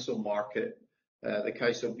CAISO market, the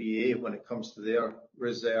CAISO BA when it comes to their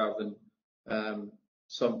reserve and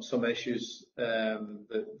some issues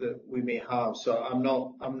that we may have. So I'm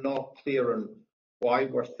not clear on why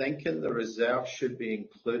we're thinking the reserve should be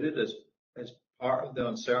included as part of the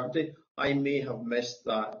uncertainty. I may have missed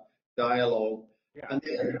that dialogue. Yeah. And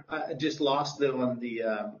then, just lastly on the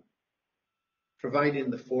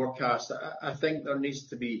providing the forecast, I think there needs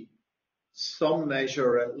to be some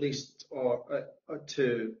measure at least or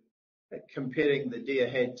to comparing the day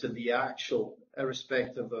ahead to the actual,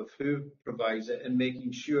 irrespective of who provides it, and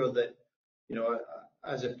making sure that, you know,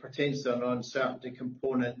 as it pertains to an uncertainty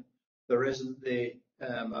component, there isn't the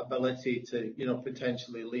ability to, you know,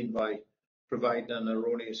 potentially lean by providing an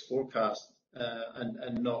erroneous forecast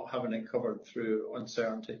and not having it covered through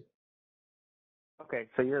uncertainty. Okay,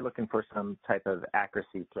 so you're looking for some type of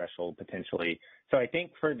accuracy threshold potentially. So I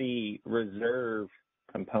think for the reserve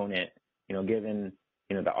component, you know, given,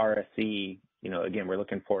 you know, the RSC, you know, again, we're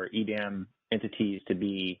looking for EDAM entities to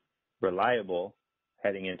be reliable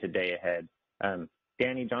heading into day ahead.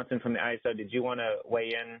 Danny Johnson from the ISO, did you want to weigh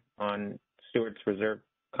in on Stuart's reserve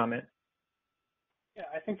comment? Yeah,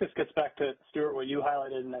 I think this gets back to, Stuart, what you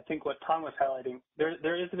highlighted, and I think what Tom was highlighting.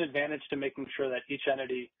 There is an advantage to making sure that each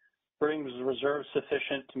entity brings reserves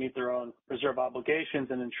sufficient to meet their own reserve obligations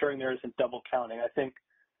and ensuring there isn't double counting. I think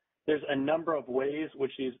there's a number of ways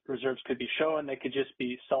which these reserves could be shown. They could just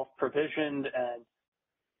be self-provisioned,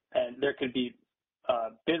 and there could be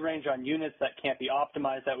bid range on units that can't be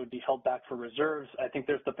optimized that would be held back for reserves. I think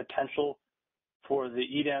there's the potential for the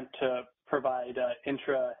EDAM to provide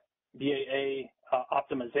intra-BAA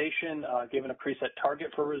optimization given a preset target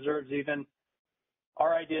for reserves even.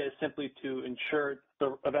 Our idea is simply to ensure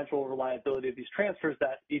the eventual reliability of these transfers,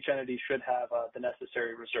 that each entity should have the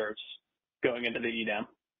necessary reserves going into the EDAM.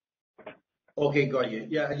 Okay, got you.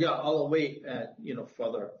 Yeah, I'll await, you know,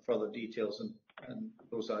 further details and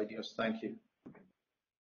those ideas. Thank you.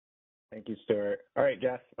 Thank you, Stuart. All right,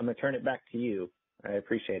 Jeff, I'm going to turn it back to you. I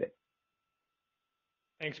appreciate it.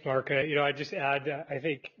 Thanks, Mark. You know, I just add, I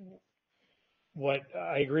think what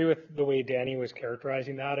I agree with the way Danny was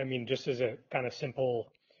characterizing that. I mean, just as a kind of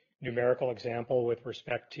simple numerical example with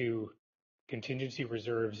respect to contingency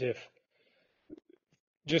reserves, if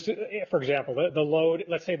just, for example, the load,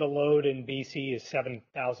 let's say the load in BC is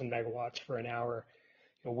 7,000 megawatts for an hour,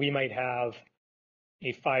 you know, we might have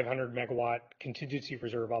a 500 megawatt contingency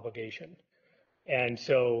reserve obligation. And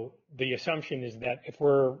so the assumption is that if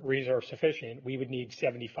we're resource sufficient, we would need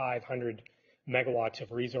 7,500 megawatts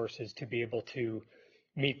of resources to be able to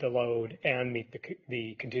meet the load and meet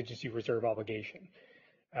the contingency reserve obligation.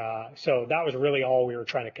 So that was really all we were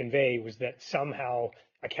trying to convey, was that somehow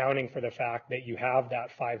accounting for the fact that you have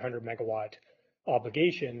that 500 megawatt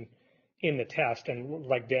obligation in the test. And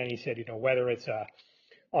like Danny said, you know, whether it's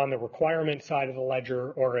on the requirement side of the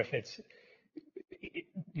ledger, or if it's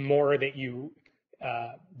more that you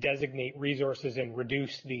designate resources and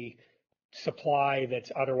reduce the supply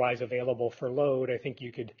that's otherwise available for load, I think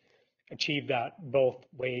you could achieve that both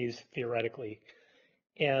ways theoretically.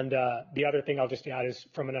 And the other thing I'll just add is,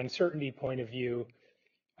 from an uncertainty point of view,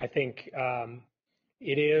 I think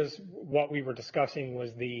it is what we were discussing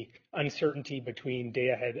was the uncertainty between day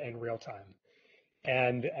ahead and real time.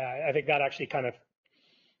 And I think that actually kind of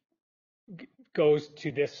goes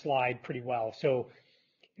to this slide pretty well. So,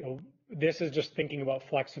 you know, this is just thinking about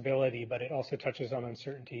flexibility, but it also touches on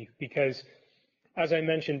uncertainty, because as I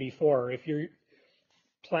mentioned before, if you're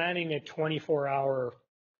planning a 24-hour,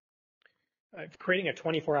 creating a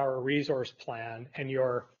 24-hour resource plan, and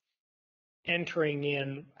you're entering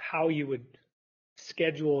in how you would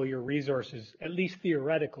schedule your resources, at least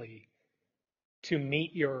theoretically, to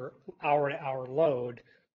meet your hour-to-hour load,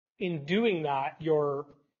 in doing that, you're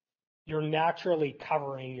naturally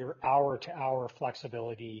covering your hour-to-hour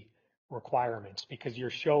flexibility requirements, because you're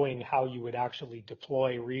showing how you would actually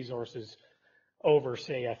deploy resources over,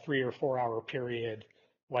 say, a 3 or 4 hour period,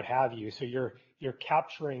 what have you. So you're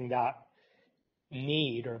capturing that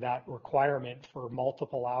need or that requirement for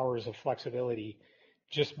multiple hours of flexibility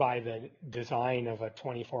just by the design of a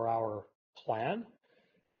 24-hour plan.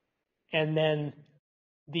 And then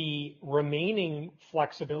the remaining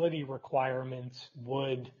flexibility requirements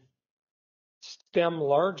would stem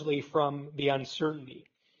largely from the uncertainty.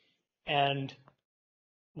 And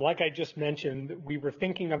like I just mentioned, we were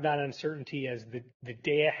thinking of that uncertainty as the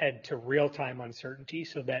day ahead to real-time uncertainty,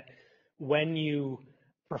 so that when you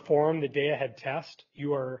perform the day ahead test,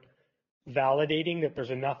 you are validating that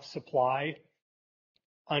there's enough supply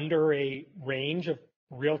under a range of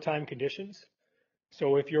real-time conditions.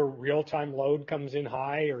 So if your real-time load comes in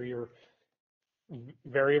high or your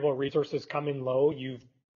variable resources come in low, you've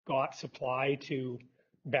got supply to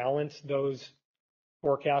balance those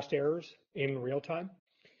forecast errors in real time.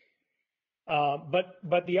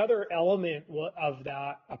 But the other element of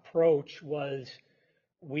that approach was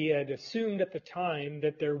we had assumed at the time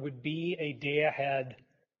that there would be a day-ahead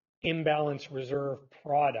imbalance reserve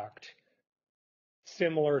product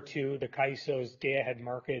similar to the CAISO's day-ahead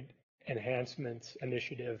market enhancements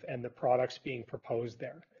initiative and the products being proposed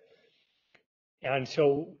there. And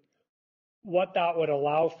so what that would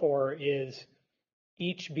allow for is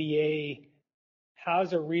each BA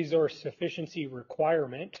has a resource sufficiency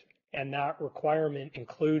requirement, and that requirement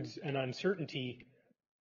includes an uncertainty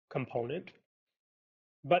component.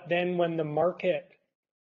 But then when the market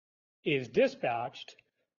is dispatched,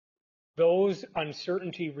 those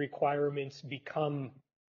uncertainty requirements become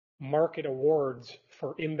market awards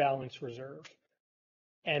for imbalance reserve.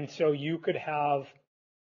 And so you could have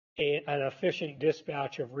an efficient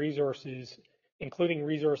dispatch of resources, including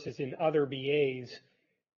resources in other BAs,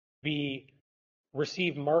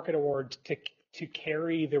 receive market awards to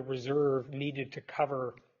carry the reserve needed to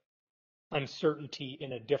cover uncertainty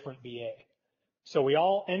in a different BA. So we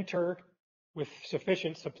all enter with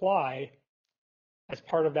sufficient supply as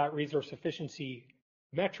part of that resource efficiency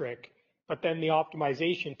metric, but then the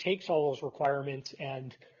optimization takes all those requirements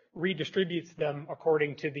and redistributes them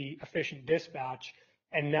according to the efficient dispatch.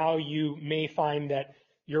 And now you may find that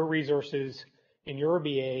your resources in your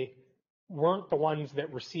BA weren't the ones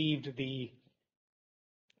that received the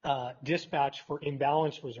dispatch for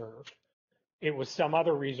imbalance reserve. It was some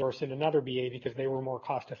other resource in another BA because they were more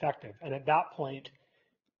cost effective. And at that point,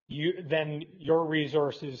 then your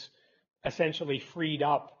resources essentially freed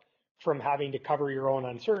up from having to cover your own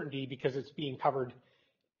uncertainty because it's being covered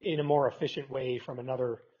in a more efficient way from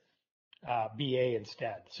another BA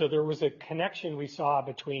instead. So there was a connection we saw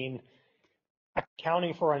between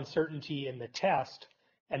accounting for uncertainty in the test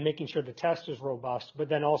and making sure the test is robust, but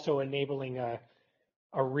then also enabling a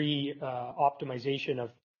optimization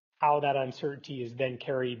of how that uncertainty is then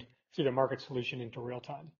carried through the market solution into real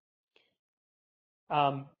time.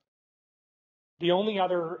 The only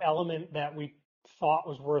other element that we thought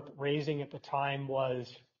was worth raising at the time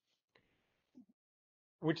was,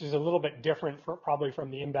 which is a little bit different probably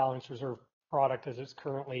from the imbalance reserve product as it's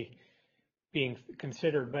currently being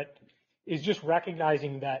considered, but is just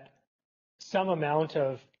recognizing that some amount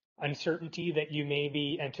of uncertainty that you may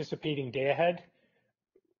be anticipating day ahead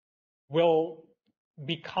will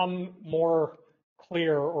become more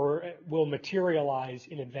clear or will materialize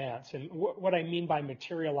in advance. And what I mean by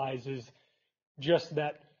materialize is just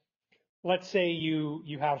that, let's say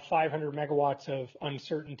you have 500 megawatts of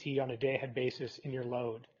uncertainty on a day ahead basis in your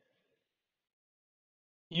load.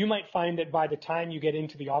 You might find that by the time you get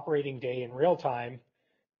into the operating day in real time,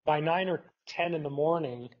 by 9 or 10 in the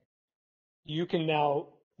morning, you can now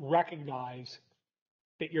recognize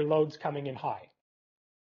that your load's coming in high.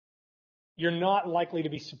 You're not likely to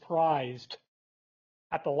be surprised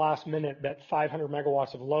at the last minute that 500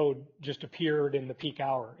 megawatts of load just appeared in the peak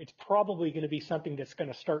hour. It's probably going to be something that's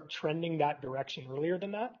going to start trending that direction earlier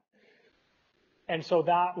than that. And so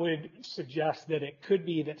that would suggest that it could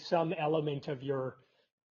be that some element of your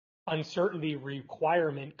uncertainty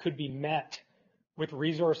requirement could be met with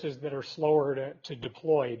resources that are slower to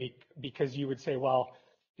deploy, because you would say, well,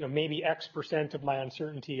 maybe X% of my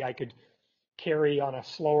uncertainty I could carry on a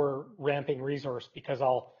slower ramping resource because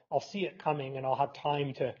I'll see it coming and I'll have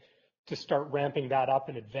time to start ramping that up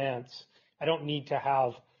in advance. I don't need to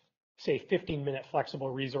have, say, 15-minute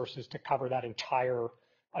flexible resources to cover that entire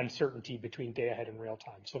uncertainty between day ahead and real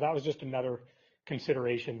time. So that was just another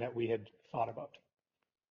consideration that we had thought about.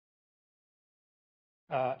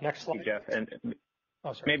 Next slide. Jeff, and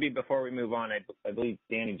maybe before we move on, I believe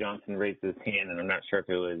Danny Johnson raised his hand, and I'm not sure if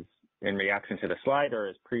it was in reaction to the slide or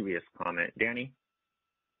his previous comment. Danny?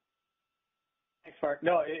 Thanks, Mark.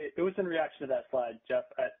 No, it was in reaction to that slide, Jeff.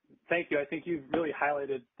 Thank you. I think you've really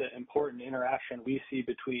highlighted the important interaction we see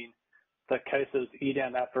between the CAISO's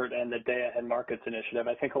EDAM effort and the Day-Ahead Markets Initiative.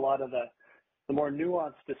 I think a lot of the more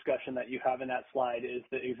nuanced discussion that you have in that slide is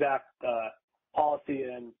the exact policy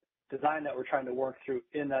and design that we're trying to work through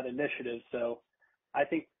in that initiative. So I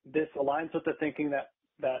think this aligns with the thinking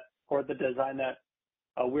or the design that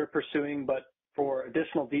we're pursuing, but for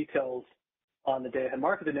additional details on the Day-Ahead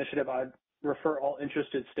Market Initiative, I'd refer all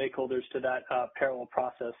interested stakeholders to that parallel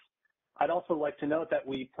process. I'd also like to note that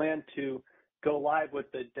we plan to go live with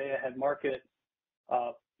the Day-Ahead Market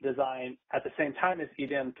design at the same time as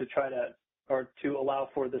EDAM to allow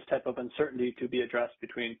for this type of uncertainty to be addressed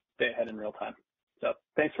between day-ahead and real time. So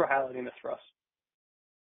thanks for highlighting this for us.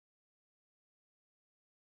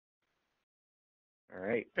 All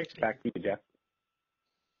right. Thanks. Back to you, Jeff.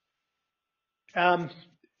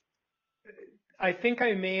 I think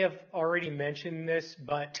I may have already mentioned this,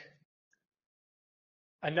 but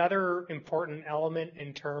another important element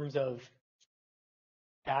in terms of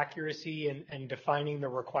accuracy and defining the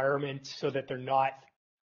requirements so that they're not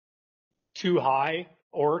too high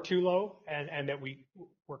or too low, and that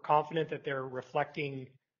we're confident that they're reflecting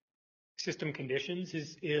system conditions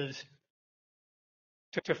is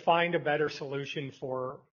to find a better solution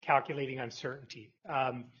for calculating uncertainty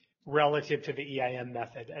relative to the EIM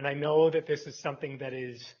method. And I know that this is something that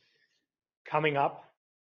is coming up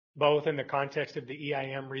both in the context of the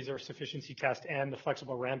EIM resource sufficiency test and the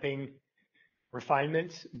flexible ramping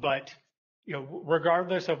refinements. But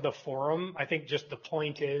regardless of the forum, I think just the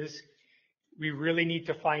point is we really need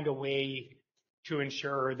to find a way to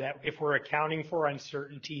ensure that if we're accounting for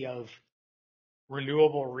uncertainty of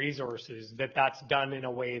renewable resources, that's done in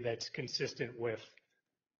a way that's consistent with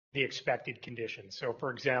the expected conditions. So,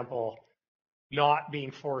 for example, not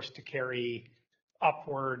being forced to carry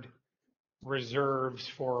upward reserves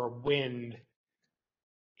for wind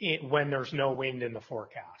when there's no wind in the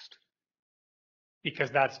forecast, because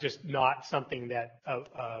that's just not something that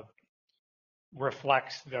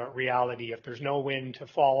reflects the reality. If there's no wind to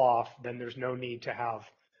fall off, then there's no need to have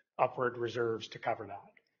upward reserves to cover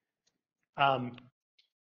that.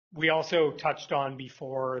 We also touched on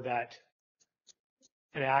before that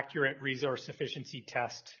an accurate resource sufficiency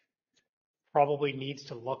test probably needs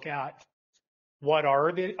to look at what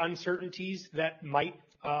are the uncertainties that might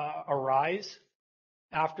arise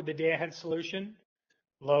after the day-ahead solution.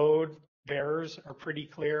 Load bearers are pretty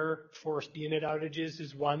clear. Forced unit outages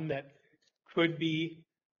is one that could be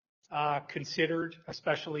considered,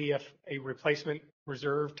 especially if a replacement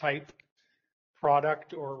reserve type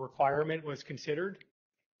product or requirement was considered.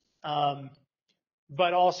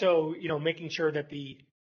 But also, making sure that the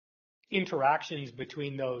interactions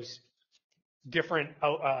between those different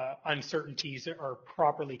uncertainties are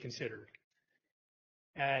properly considered.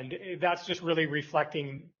 And that's just really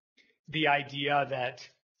reflecting the idea that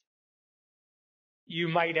you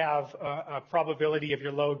might have a probability of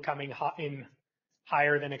your load coming in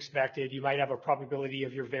higher than expected. You might have a probability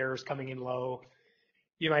of your VARs coming in low.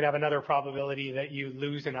 You might have another probability that you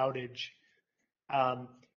lose an outage.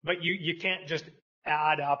 But you can't just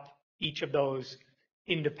add up each of those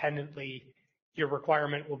independently. Your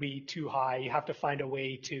requirement will be too high. You have to find a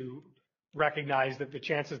way to recognize that the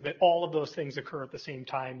chances that all of those things occur at the same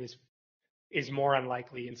time is more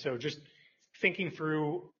unlikely. And so just thinking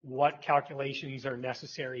through what calculations are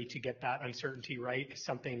necessary to get that uncertainty right is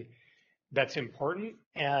something that's important.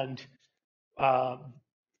 And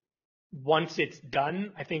once it's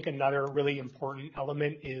done, I think another really important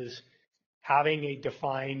element is having a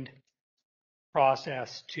defined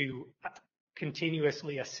process to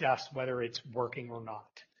continuously assess whether it's working or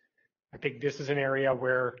not. I think this is an area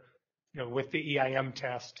where, with the EIM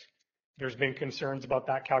test, there's been concerns about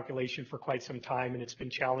that calculation for quite some time, and it's been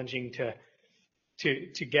challenging to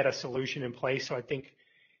get a solution in place. So I think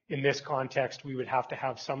in this context, we would have to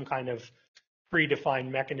have some kind of predefined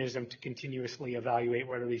mechanism to continuously evaluate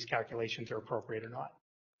whether these calculations are appropriate or not.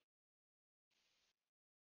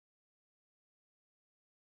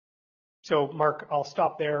 So Mark, I'll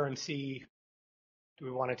stop there and see, do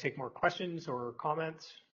we want to take more questions or comments?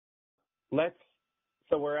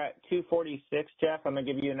 So we're at 2:46, Jeff. I'm going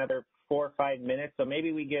to give you another 4 or 5 minutes. So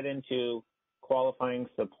maybe we get into qualifying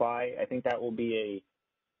supply. I think that will be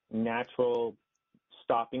a natural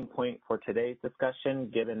stopping point for today's discussion,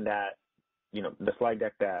 given that, the slide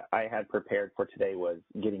deck that I had prepared for today was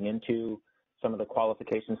getting into some of the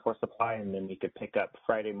qualifications for supply, and then we could pick up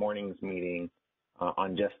Friday morning's meeting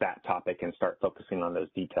on just that topic and start focusing on those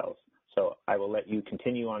details. So I will let you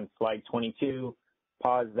continue on slide 22,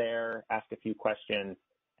 pause there, ask a few questions,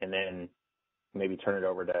 and then maybe turn it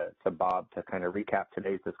over to Bob to kind of recap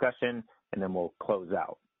today's discussion, and then we'll close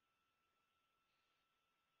out.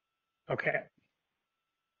 Okay.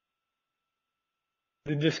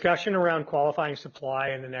 The discussion around qualifying supply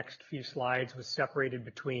in the next few slides was separated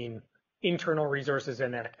between internal resources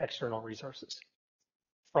and external resources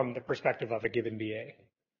from the perspective of a given BA.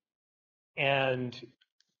 And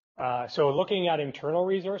so looking at internal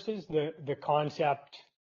resources, the concept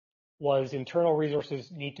was internal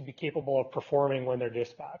resources need to be capable of performing when they're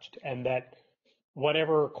dispatched, and that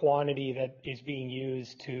whatever quantity that is being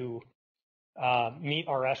used to meet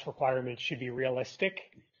RS requirements should be realistic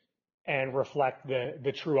and reflect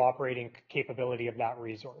the true operating capability of that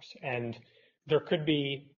resource. And there could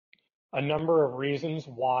be a number of reasons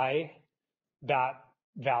why that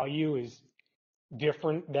value is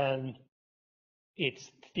different than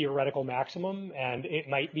its theoretical maximum, and it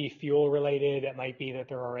might be fuel related, it might be that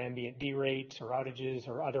there are ambient derates or outages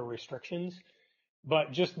or other restrictions,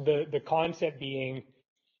 but just the concept being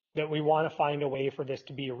that we want to find a way for this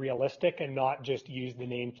to be realistic and not just use the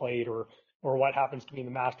nameplate or or what happens to be in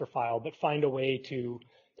the master file, but find a way to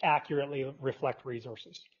accurately reflect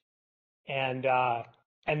resources. And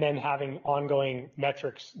then having ongoing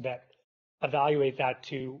metrics that evaluate that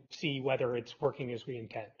to see whether it's working as we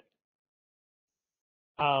intend.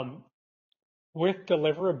 With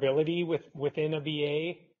deliverability within a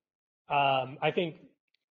BA, I think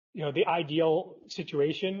the ideal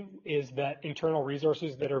situation is that internal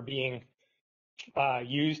resources that are being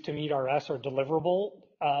used to meet RS are deliverable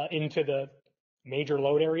into the major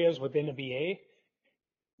load areas within a BA.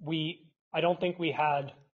 I don't think we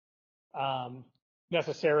had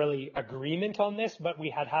necessarily agreement on this, but we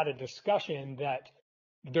had a discussion that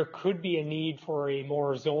there could be a need for a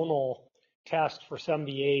more zonal test for some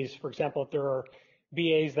BAs. For example, if there are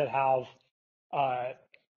BAs that have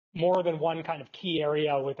more than one kind of key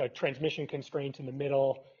area with a transmission constraint in the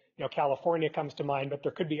middle, California comes to mind, but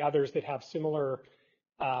there could be others that have similar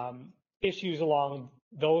issues along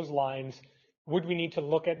those lines. Would we need to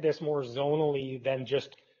look at this more zonally than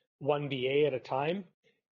just one BA at a time?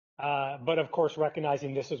 But of course,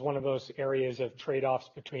 recognizing this is one of those areas of trade-offs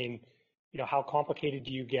between, how complicated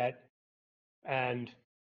do you get, and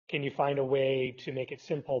can you find a way to make it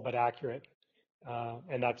simple but accurate?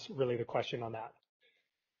 And that's really the question on that.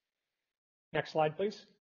 Next slide, please.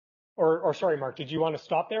 Or sorry, Mark, did you want to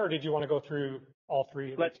stop there, or did you want to go through all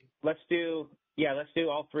three? Let's do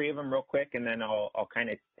all three of them real quick, and then I'll kind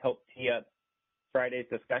of help tee up Friday's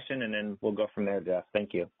discussion, and then we'll go from there, Jeff.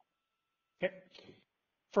 Thank you. Okay.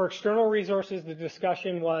 For external resources, the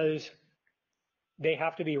discussion was they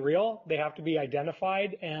have to be real, they have to be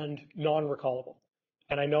identified, and non-recallable.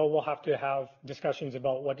 And I know we'll have to have discussions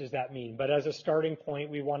about what does that mean. But as a starting point,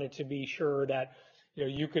 we wanted to be sure that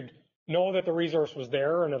you could know that the resource was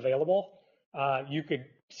there and available. You could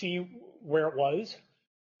see where it was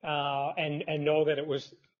and know that it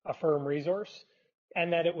was a firm resource,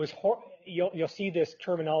 and that it was. You'll see this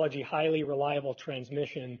terminology, highly reliable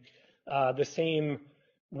transmission. The same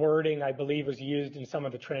wording, I believe, was used in some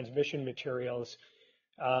of the transmission materials.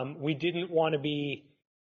 We didn't want to be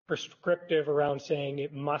prescriptive around saying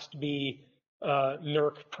it must be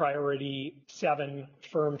NERC priority 7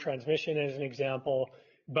 firm transmission as an example,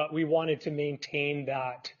 but we wanted to maintain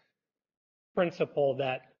that principle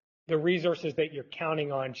that the resources that you're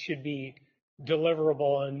counting on should be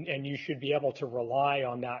deliverable, and you should be able to rely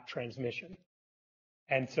on that transmission.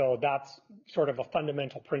 And so that's sort of a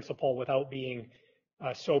fundamental principle without being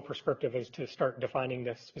so prescriptive as to start defining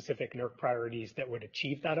the specific NERC priorities that would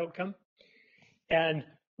achieve that outcome. And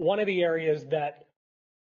one of the areas that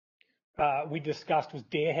we discussed was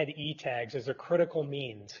day-ahead E-tags as a critical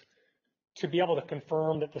means to be able to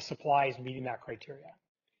confirm that the supply is meeting that criteria.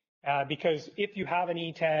 Because if you have an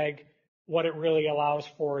E-tag, what it really allows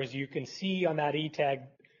for is you can see on that E-tag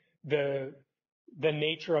the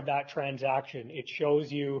nature of that transaction. It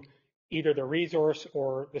shows you either the resource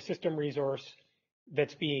or the system resource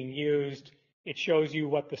that's being used. It shows you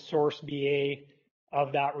what the source BA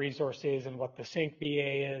of that resource is and what the sink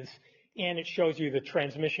BA is, and it shows you the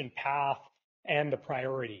transmission path and the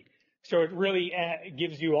priority. So it really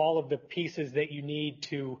gives you all of the pieces that you need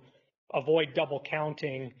to avoid double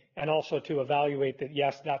counting, and also to evaluate that,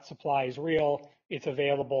 yes, that supply is real, it's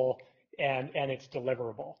available, and it's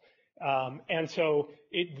deliverable. And so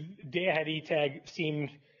day-ahead E-tag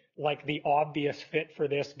seemed like the obvious fit for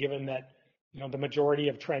this, given that the majority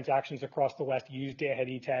of transactions across the West use day-ahead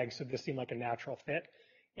E-tags, so this seemed like a natural fit,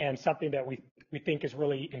 and something that we think is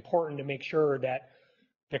really important to make sure that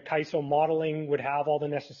the CAISO modeling would have all the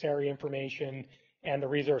necessary information, and the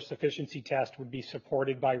resource sufficiency test would be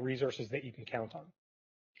supported by resources that you can count on.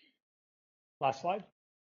 Last slide.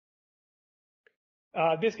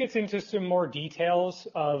 This gets into some more details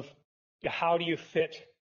of how do you fit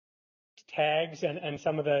tags and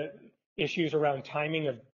some of the issues around timing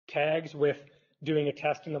of tags with doing a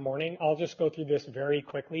test in the morning. I'll just go through this very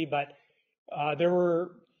quickly, but there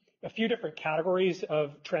were a few different categories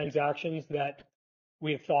of transactions that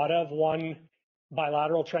we have thought of. One,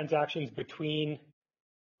 bilateral transactions between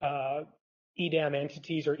EDAM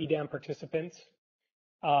entities or EDAM participants,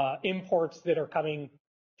 imports that are coming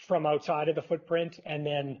from outside of the footprint, and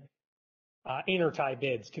then intertie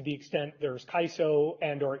bids to the extent there's CAISO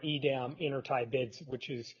and or EDAM intertie bids, which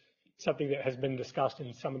is something that has been discussed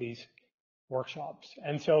in some of these workshops.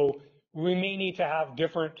 And so we may need to have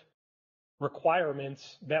different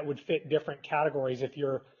requirements that would fit different categories. If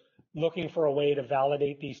you're looking for a way to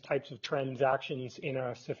validate these types of transactions in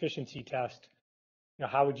a sufficiency test,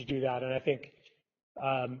 how would you do that? And I think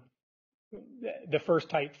the first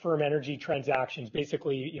type, firm energy transactions,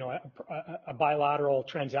 basically, a bilateral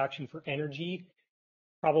transaction for energy,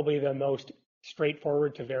 probably the most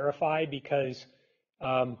straightforward to verify because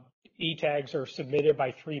E-tags are submitted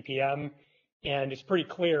by 3 p.m. and it's pretty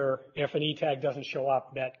clear if an E-tag doesn't show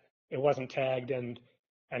up that it wasn't tagged and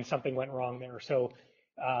something went wrong there. So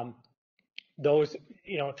those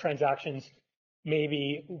transactions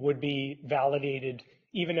maybe would be validated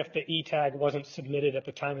even if the E-tag wasn't submitted at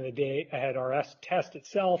the time of the day ahead RS test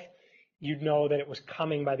itself. You'd know that it was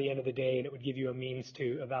coming by the end of the day and it would give you a means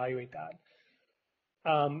to evaluate that.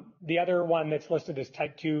 The other one that's listed as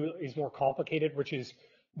type 2 is more complicated, which is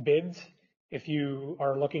bids. If you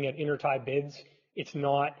are looking at intertie bids, it's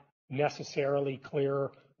not necessarily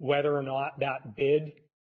clear whether or not that bid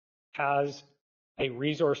has a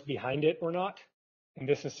resource behind it or not. And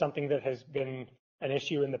this is something that has been an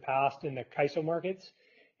issue in the past in the CAISO markets.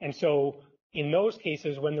 And so in those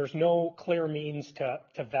cases, when there's no clear means to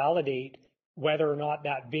validate whether or not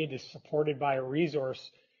that bid is supported by a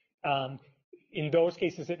resource, in those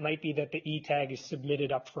cases, it might be that the E-tag is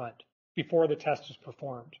submitted up front before the test is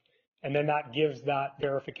performed. And then that gives that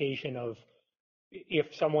verification of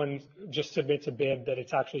if someone just submits a bid that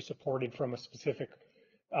it's actually supported from a specific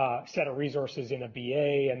set of resources in a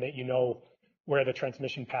BA, and that you know where the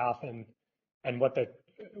transmission path and what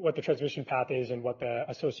the transmission path is and what the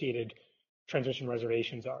associated transmission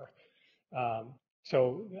reservations are.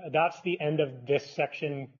 So that's the end of this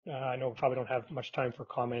section. I know we probably don't have much time for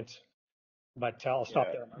comments, but I'll stop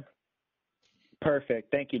there, Mark.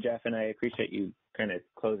 Perfect. Thank you, Jeff, and I appreciate you kind of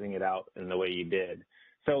closing it out in the way you did.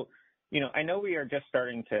 So, I know we are just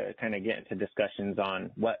starting to kind of get into discussions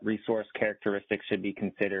on what resource characteristics should be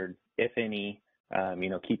considered, if any,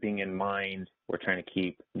 keeping in mind we're trying to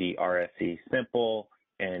keep the RSC simple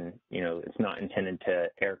and, it's not intended to,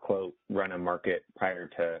 air quote, run a market prior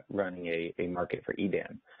to running a market for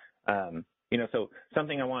EDAM. So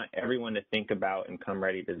something I want everyone to think about and come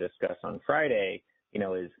ready to discuss on Friday,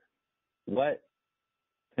 is what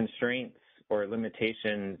constraints or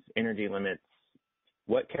limitations, energy limits,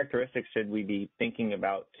 what characteristics should we be thinking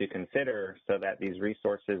about to consider so that these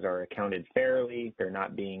resources are accounted fairly, they're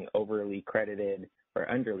not being overly credited or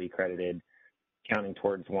underly credited, counting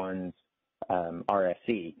towards one's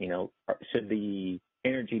RSC? Should the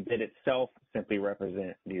energy bid itself simply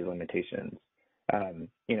represent these limitations?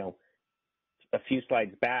 A few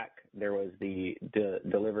slides back, there was the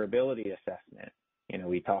deliverability assessment.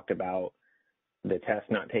 We talked about the test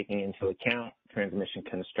not taking into account transmission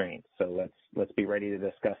constraints. So let's be ready to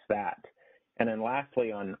discuss that. And then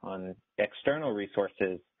lastly, on external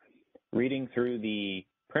resources, reading through the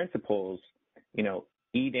principles,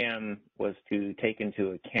 EDAM was to take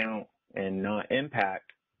into account and not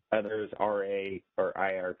impact others' RA or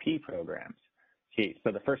IRP programs.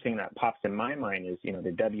 So the first thing that pops in my mind is,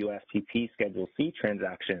 the WFPP Schedule C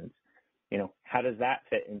transactions. How does that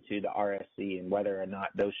fit into the RSC and whether or not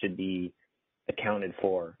those should be accounted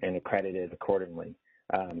for and accredited accordingly?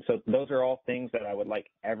 So those are all things that I would like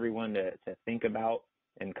everyone to think about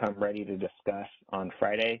and come ready to discuss on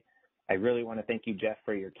Friday. I really want to thank you, Jeff,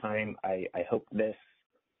 for your time. I hope this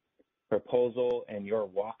proposal and your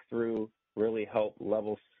walkthrough really help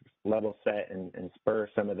level set and spur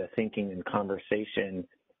some of the thinking and conversation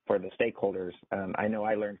for the stakeholders. I know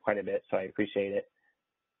I learned quite a bit, so I appreciate it.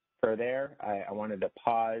 For there, I wanted to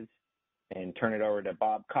pause and turn it over to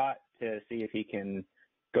Bob Cott to see if he can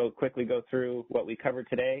quickly go through what we covered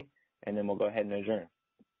today, and then we'll go ahead and adjourn.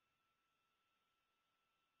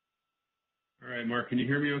 All right, Mark, can you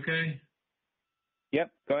hear me okay?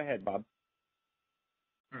 Yep, go ahead, Bob.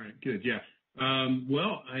 All right, good, yeah.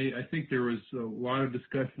 Well, I think there was a lot of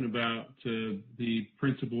discussion about the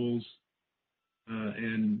principles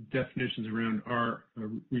and definitions around our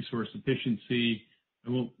resource efficiency.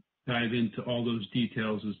 I won't dive into all those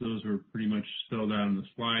details as those are pretty much spelled out on the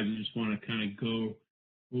slides. I just want to kind of go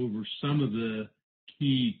over some of the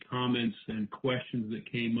key comments and questions that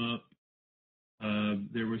came up.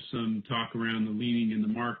 There was some talk around the leaning in the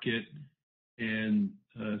market and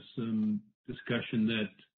some discussion that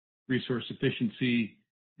resource efficiency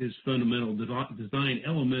is fundamental design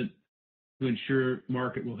element to ensure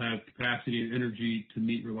market will have capacity and energy to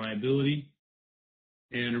meet reliability.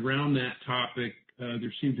 And around that topic,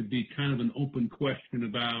 there seemed to be kind of an open question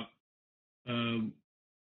about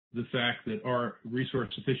the fact that our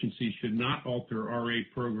resource efficiency should not alter RA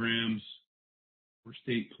programs or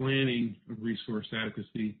state planning of resource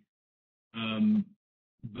adequacy.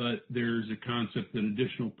 But there's a concept that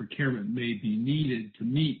additional procurement may be needed to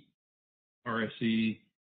meet RSE,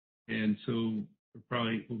 and so there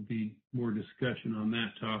probably will be more discussion on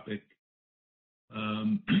that topic.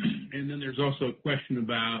 And then there's also a question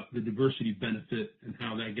about the diversity benefit and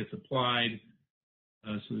how that gets applied.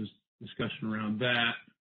 So there's discussion around that.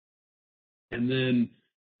 And then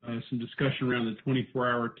some discussion around the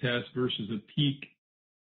 24-hour test versus a peak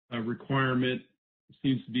requirement. There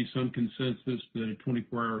seems to be some consensus that a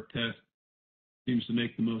 24-hour test seems to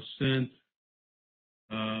make the most sense.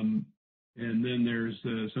 And then there's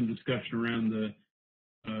some discussion around the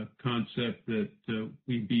concept that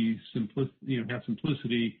we be have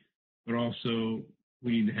simplicity, but also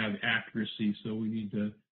we need to have accuracy. So we need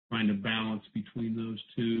to find a balance between those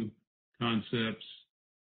two concepts.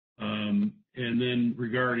 And then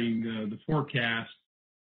regarding the forecast,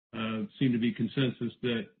 seemed to be consensus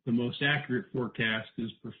that the most accurate forecast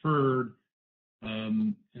is preferred.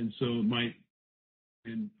 And so it might,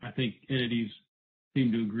 and I think entities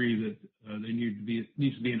seem to agree that it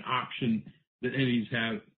needs to be an option that entities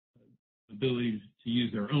have ability to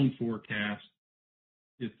use their own forecast,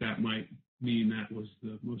 if that might mean that was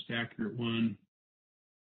the most accurate one.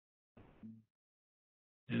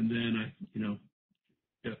 And then I,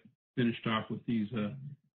 finished off with these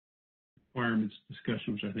requirements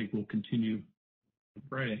discussion, which I think will continue on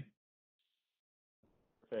Friday.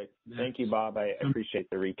 Perfect. Thank you, Bob. I appreciate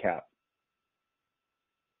the recap.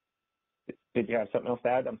 Did you have something else to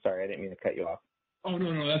add? I'm sorry, I didn't mean to cut you off. Oh,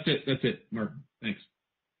 no, that's it. That's it, Mark. Thanks.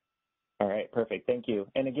 All right, perfect. Thank you.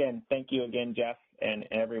 And again, thank you again, Jeff, and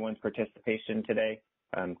everyone's participation today.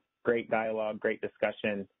 Great dialogue, great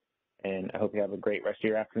discussion, and I hope you have a great rest of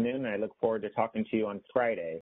your afternoon. And I look forward to talking to you on Friday.